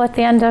useful at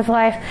the end of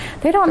life.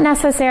 They don't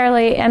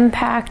necessarily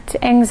impact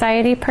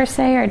anxiety per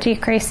se or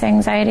decrease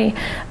anxiety,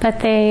 but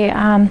they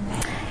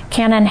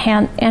can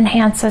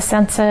enhance a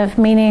sense of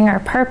meaning or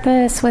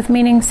purpose with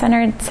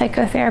meaning-centered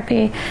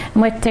psychotherapy,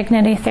 and with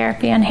dignity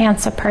therapy,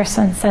 enhance a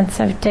person's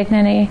sense of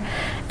dignity.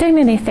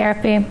 Dignity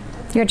therapy,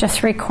 you're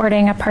just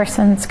recording a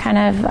person's kind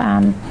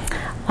of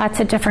lots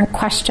of different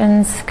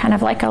questions, kind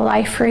of like a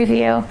life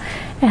review,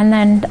 and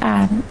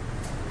then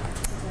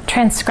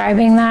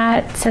transcribing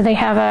that so they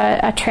have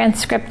a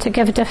transcript to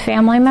give to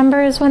family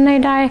members when they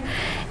die.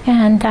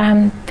 And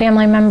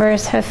family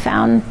members have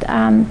found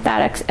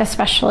that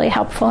especially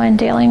helpful in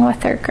dealing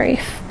with their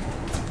grief.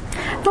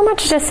 Not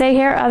much to say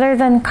here other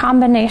than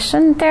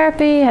combination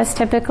therapy has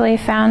typically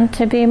found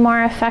to be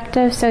more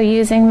effective, so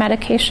using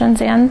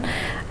medications and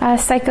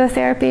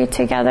psychotherapy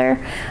together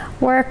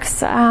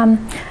works.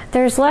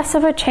 There's less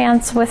of a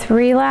chance with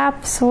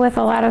relapse with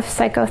a lot of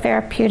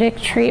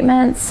psychotherapeutic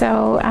treatment,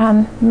 so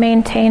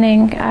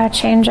maintaining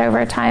change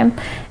over time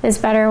is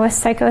better with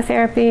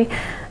psychotherapy.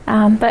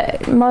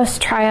 But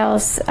most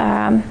trials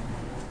have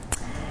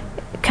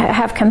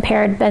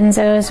compared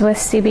benzos with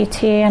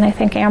CBT, and I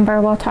think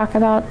Amber will talk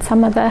about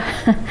some of the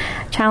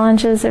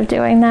challenges of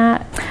doing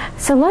that.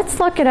 So let's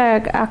look at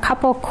a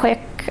couple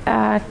quick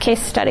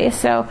case studies.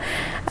 So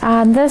you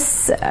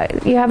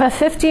have a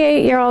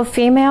 58-year-old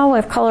female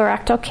with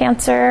colorectal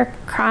cancer,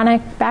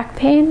 chronic back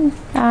pain,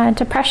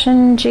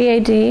 depression,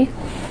 GAD.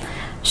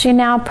 She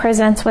now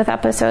presents with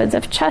episodes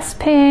of chest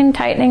pain,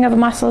 tightening of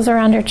muscles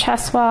around her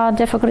chest wall,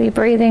 difficulty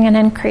breathing, and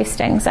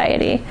increased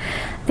anxiety.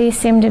 These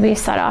seem to be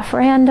set off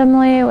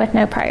randomly with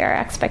no prior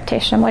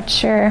expectation.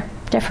 What's your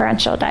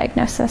differential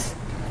diagnosis?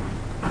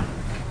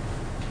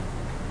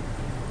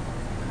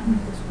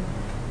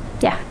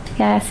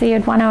 Yeah, so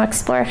you'd want to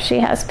explore if she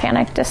has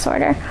panic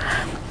disorder.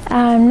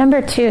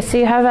 Number 2, so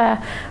you have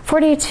a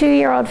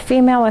 42-year-old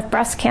female with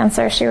breast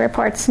cancer. She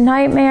reports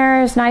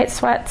nightmares, night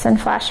sweats, and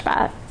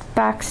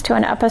flashbacks to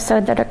an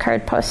episode that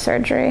occurred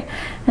post-surgery.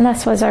 And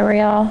this was a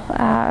real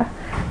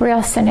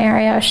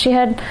scenario. She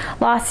had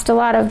lost a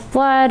lot of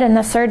blood, and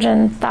the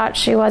surgeon thought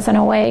she wasn't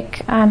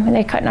awake.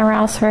 They couldn't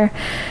arouse her.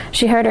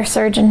 She heard her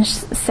surgeon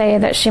say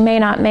that she may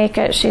not make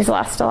it. She's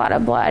lost a lot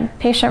of blood.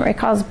 Patient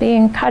recalls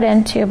being cut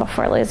into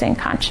before losing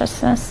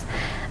consciousness.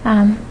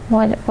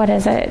 What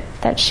is it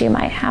that she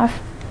might have?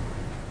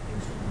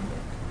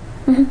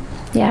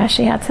 Mm-hmm. Yeah,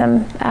 she had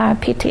some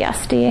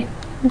PTSD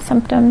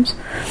symptoms.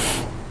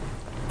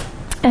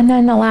 And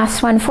then the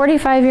last one,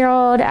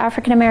 45-year-old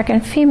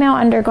African-American female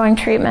undergoing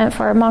treatment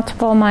for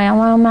multiple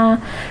myeloma,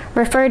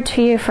 referred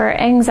to you for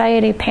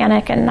anxiety,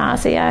 panic, and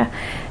nausea.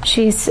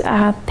 She's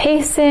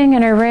pacing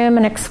in her room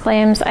and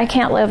exclaims, "I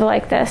can't live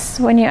like this."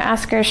 When you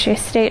ask her, she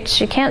states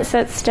she can't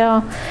sit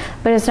still,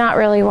 but is not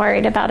really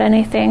worried about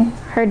anything.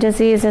 Her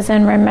disease is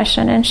in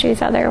remission, and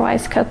she's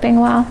otherwise coping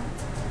well.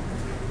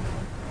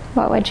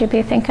 What would you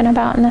be thinking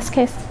about in this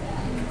case?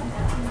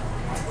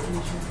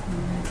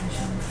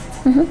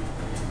 Mm-hmm.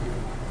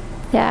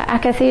 Yeah,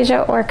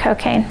 akathisia or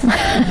cocaine.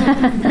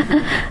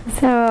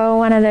 So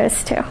one of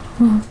those two.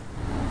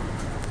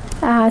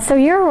 So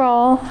your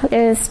role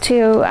is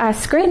to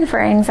screen for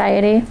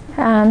anxiety.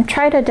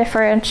 Try to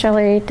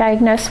differentially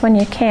diagnose when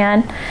you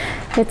can.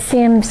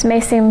 It may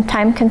seem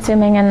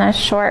time-consuming in the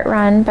short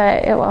run,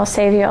 but it will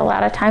save you a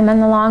lot of time in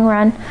the long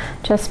run,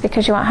 just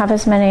because you won't have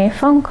as many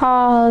phone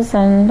calls,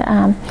 and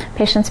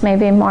patients may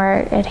be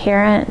more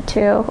adherent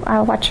to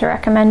what you're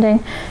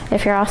recommending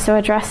if you're also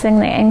addressing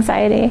the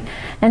anxiety.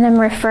 And then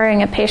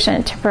referring a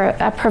patient to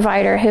a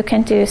provider who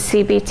can do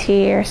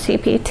CBT or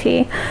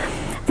CPT.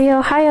 The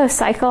Ohio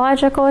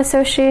Psychological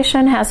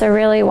Association has a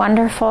really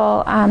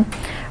wonderful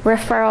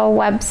referral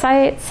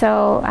website,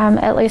 so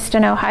at least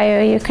in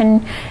Ohio you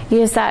can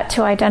use that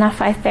to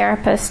identify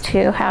therapists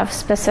who have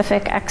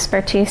specific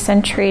expertise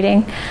in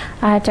treating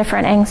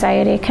different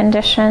anxiety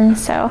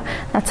conditions. So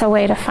that's a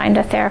way to find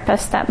a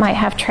therapist that might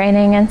have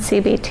training in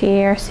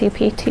CBT or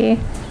CPT.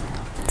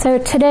 So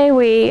today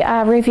we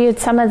reviewed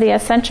some of the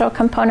essential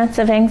components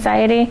of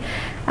anxiety.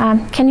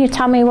 Can you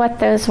tell me what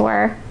those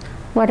were?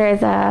 What are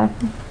the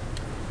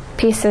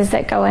pieces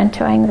that go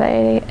into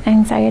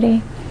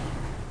anxiety?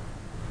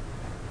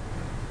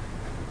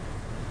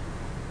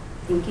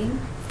 Thinking.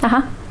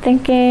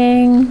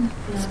 Thinking.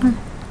 Yeah.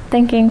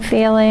 Thinking,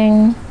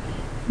 feeling.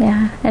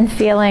 Yeah, and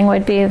feeling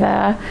would be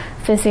the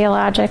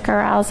physiologic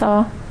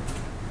arousal.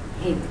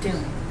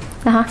 Doing.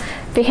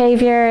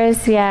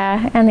 Behaviors,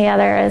 and the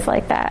other is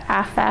like that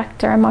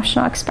affect or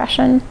emotional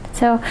expression.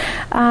 So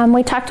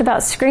we talked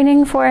about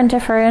screening for and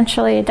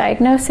differentially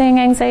diagnosing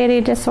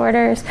anxiety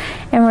disorders,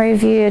 and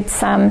reviewed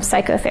some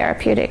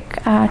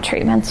psychotherapeutic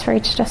treatments for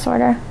each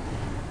disorder.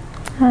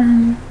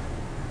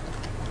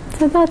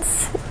 So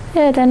that's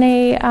it.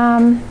 Any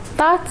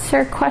thoughts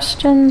or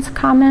questions,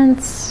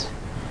 comments?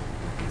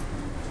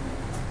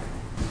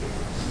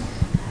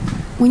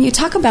 When you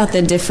talk about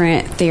the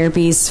different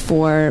therapies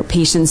for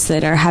patients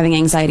that are having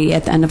anxiety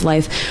at the end of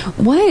life,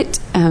 what,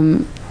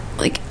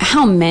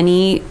 how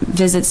many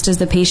visits does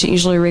the patient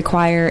usually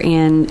require,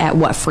 and at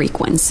what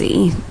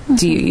frequency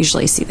do you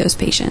usually see those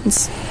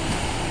patients?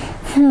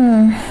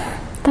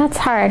 That's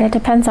hard. It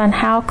depends on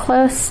how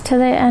close to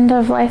the end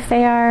of life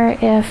they are.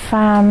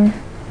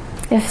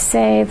 If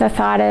say the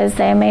thought is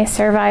they may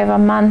survive a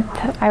month,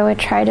 I would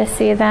try to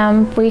see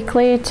them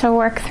weekly to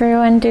work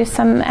through and do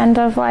some end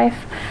of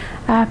life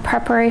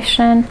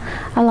preparation.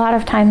 A lot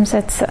of times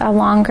it's a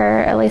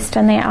longer, at least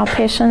in the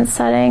outpatient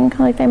setting,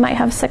 like they might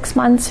have 6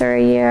 months or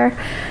a year.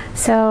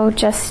 So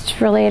just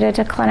related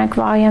to clinic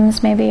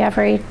volumes, maybe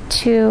every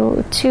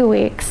two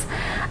weeks.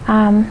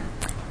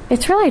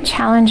 It's really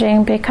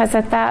challenging because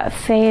at that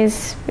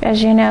phase,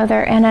 as you know,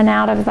 they're in and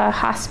out of the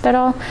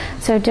hospital,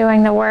 so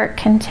doing the work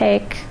can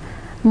take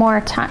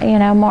more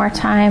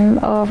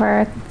time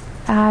over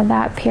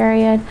that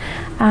period.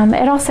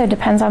 It also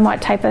depends on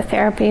what type of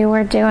therapy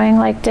we're doing.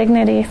 Like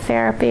dignity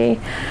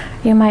therapy,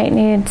 you might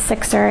need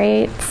 6 or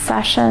 8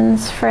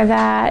 sessions for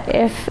that.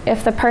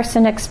 If the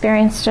person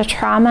experienced a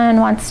trauma and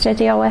wants to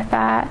deal with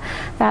that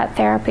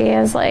therapy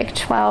is like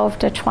 12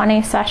 to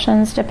 20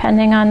 sessions,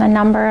 depending on the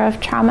number of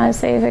traumas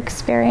they've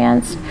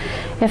experienced.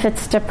 If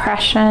it's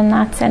depression,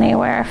 that's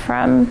anywhere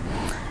from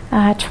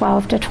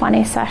 12 to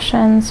 20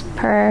 sessions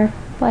per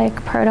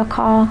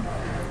protocol.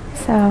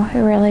 So it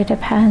really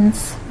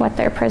depends what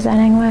they're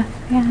presenting with.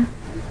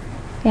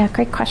 Yeah,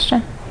 great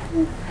question.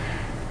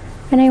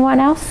 Anyone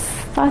else?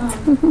 Thoughts?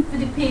 For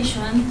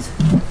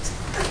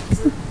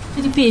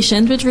the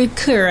patient with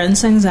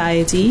recurrent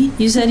anxiety,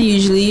 you said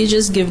usually you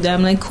just give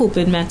them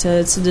coping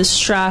methods to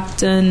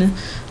distract and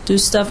do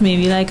stuff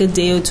maybe a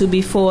day or two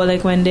before,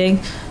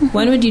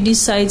 when would you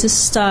decide to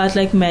start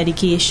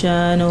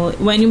medication, or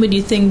when would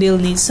you think they'll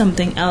need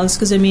something else?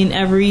 Because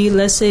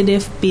let's say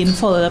they've been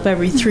followed up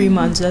every 3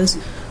 months, that's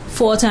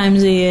 4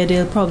 times a year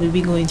they'll probably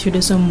be going through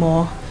this or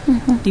more,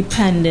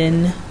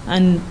 depending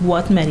on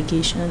what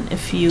medication.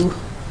 If you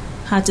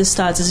had to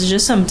start, is it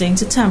just something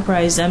to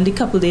temporize them the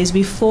couple days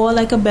before,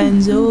 like a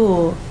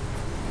benzo?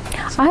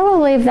 I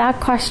will leave that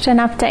question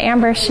up to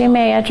Amber. She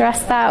may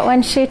address that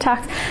when she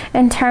talks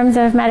in terms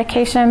of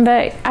medication,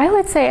 but I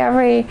would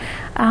say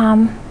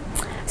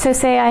so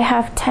say I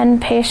have 10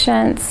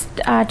 patients,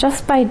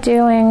 just by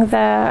doing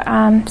the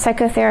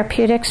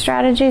psychotherapeutic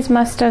strategies,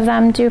 most of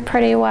them do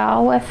pretty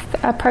well with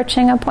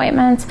approaching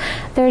appointments.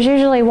 There's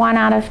usually 1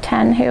 out of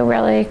 10 who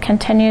really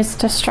continues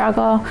to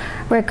struggle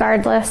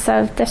regardless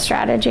of the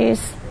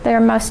strategies. They're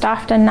most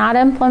often not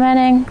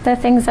implementing the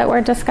things that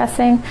we're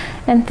discussing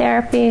in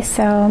therapy,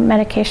 so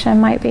medication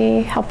might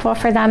be helpful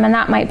for them, and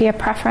that might be a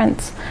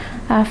preference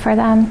for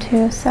them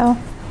too. So,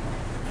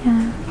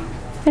 yeah.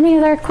 Any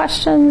other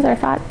questions or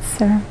thoughts?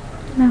 Or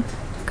no?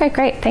 Okay,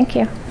 great. Thank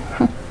you.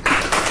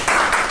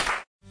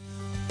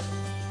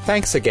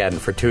 Thanks again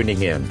for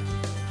tuning in.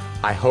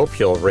 I hope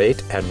you'll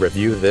rate and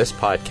review this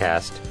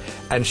podcast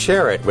and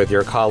share it with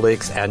your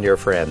colleagues and your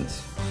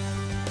friends.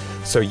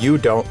 So you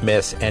don't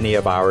miss any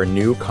of our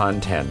new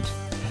content,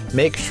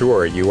 make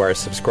sure you are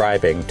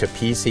subscribing to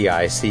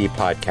PCIC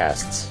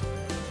podcasts.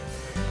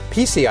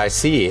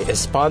 PCIC is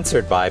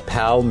sponsored by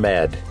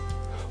PalMed,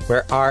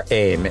 where our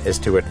aim is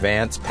to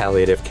advance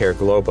palliative care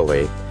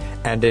globally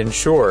and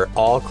ensure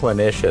all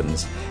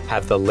clinicians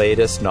have the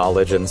latest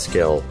knowledge and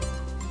skill.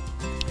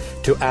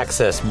 To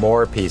access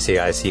more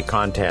PCIC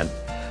content,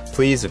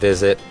 please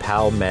visit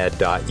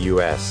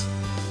palmed.us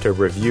to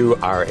review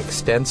our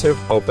extensive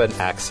open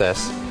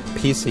access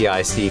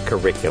PCIC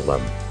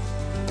curriculum.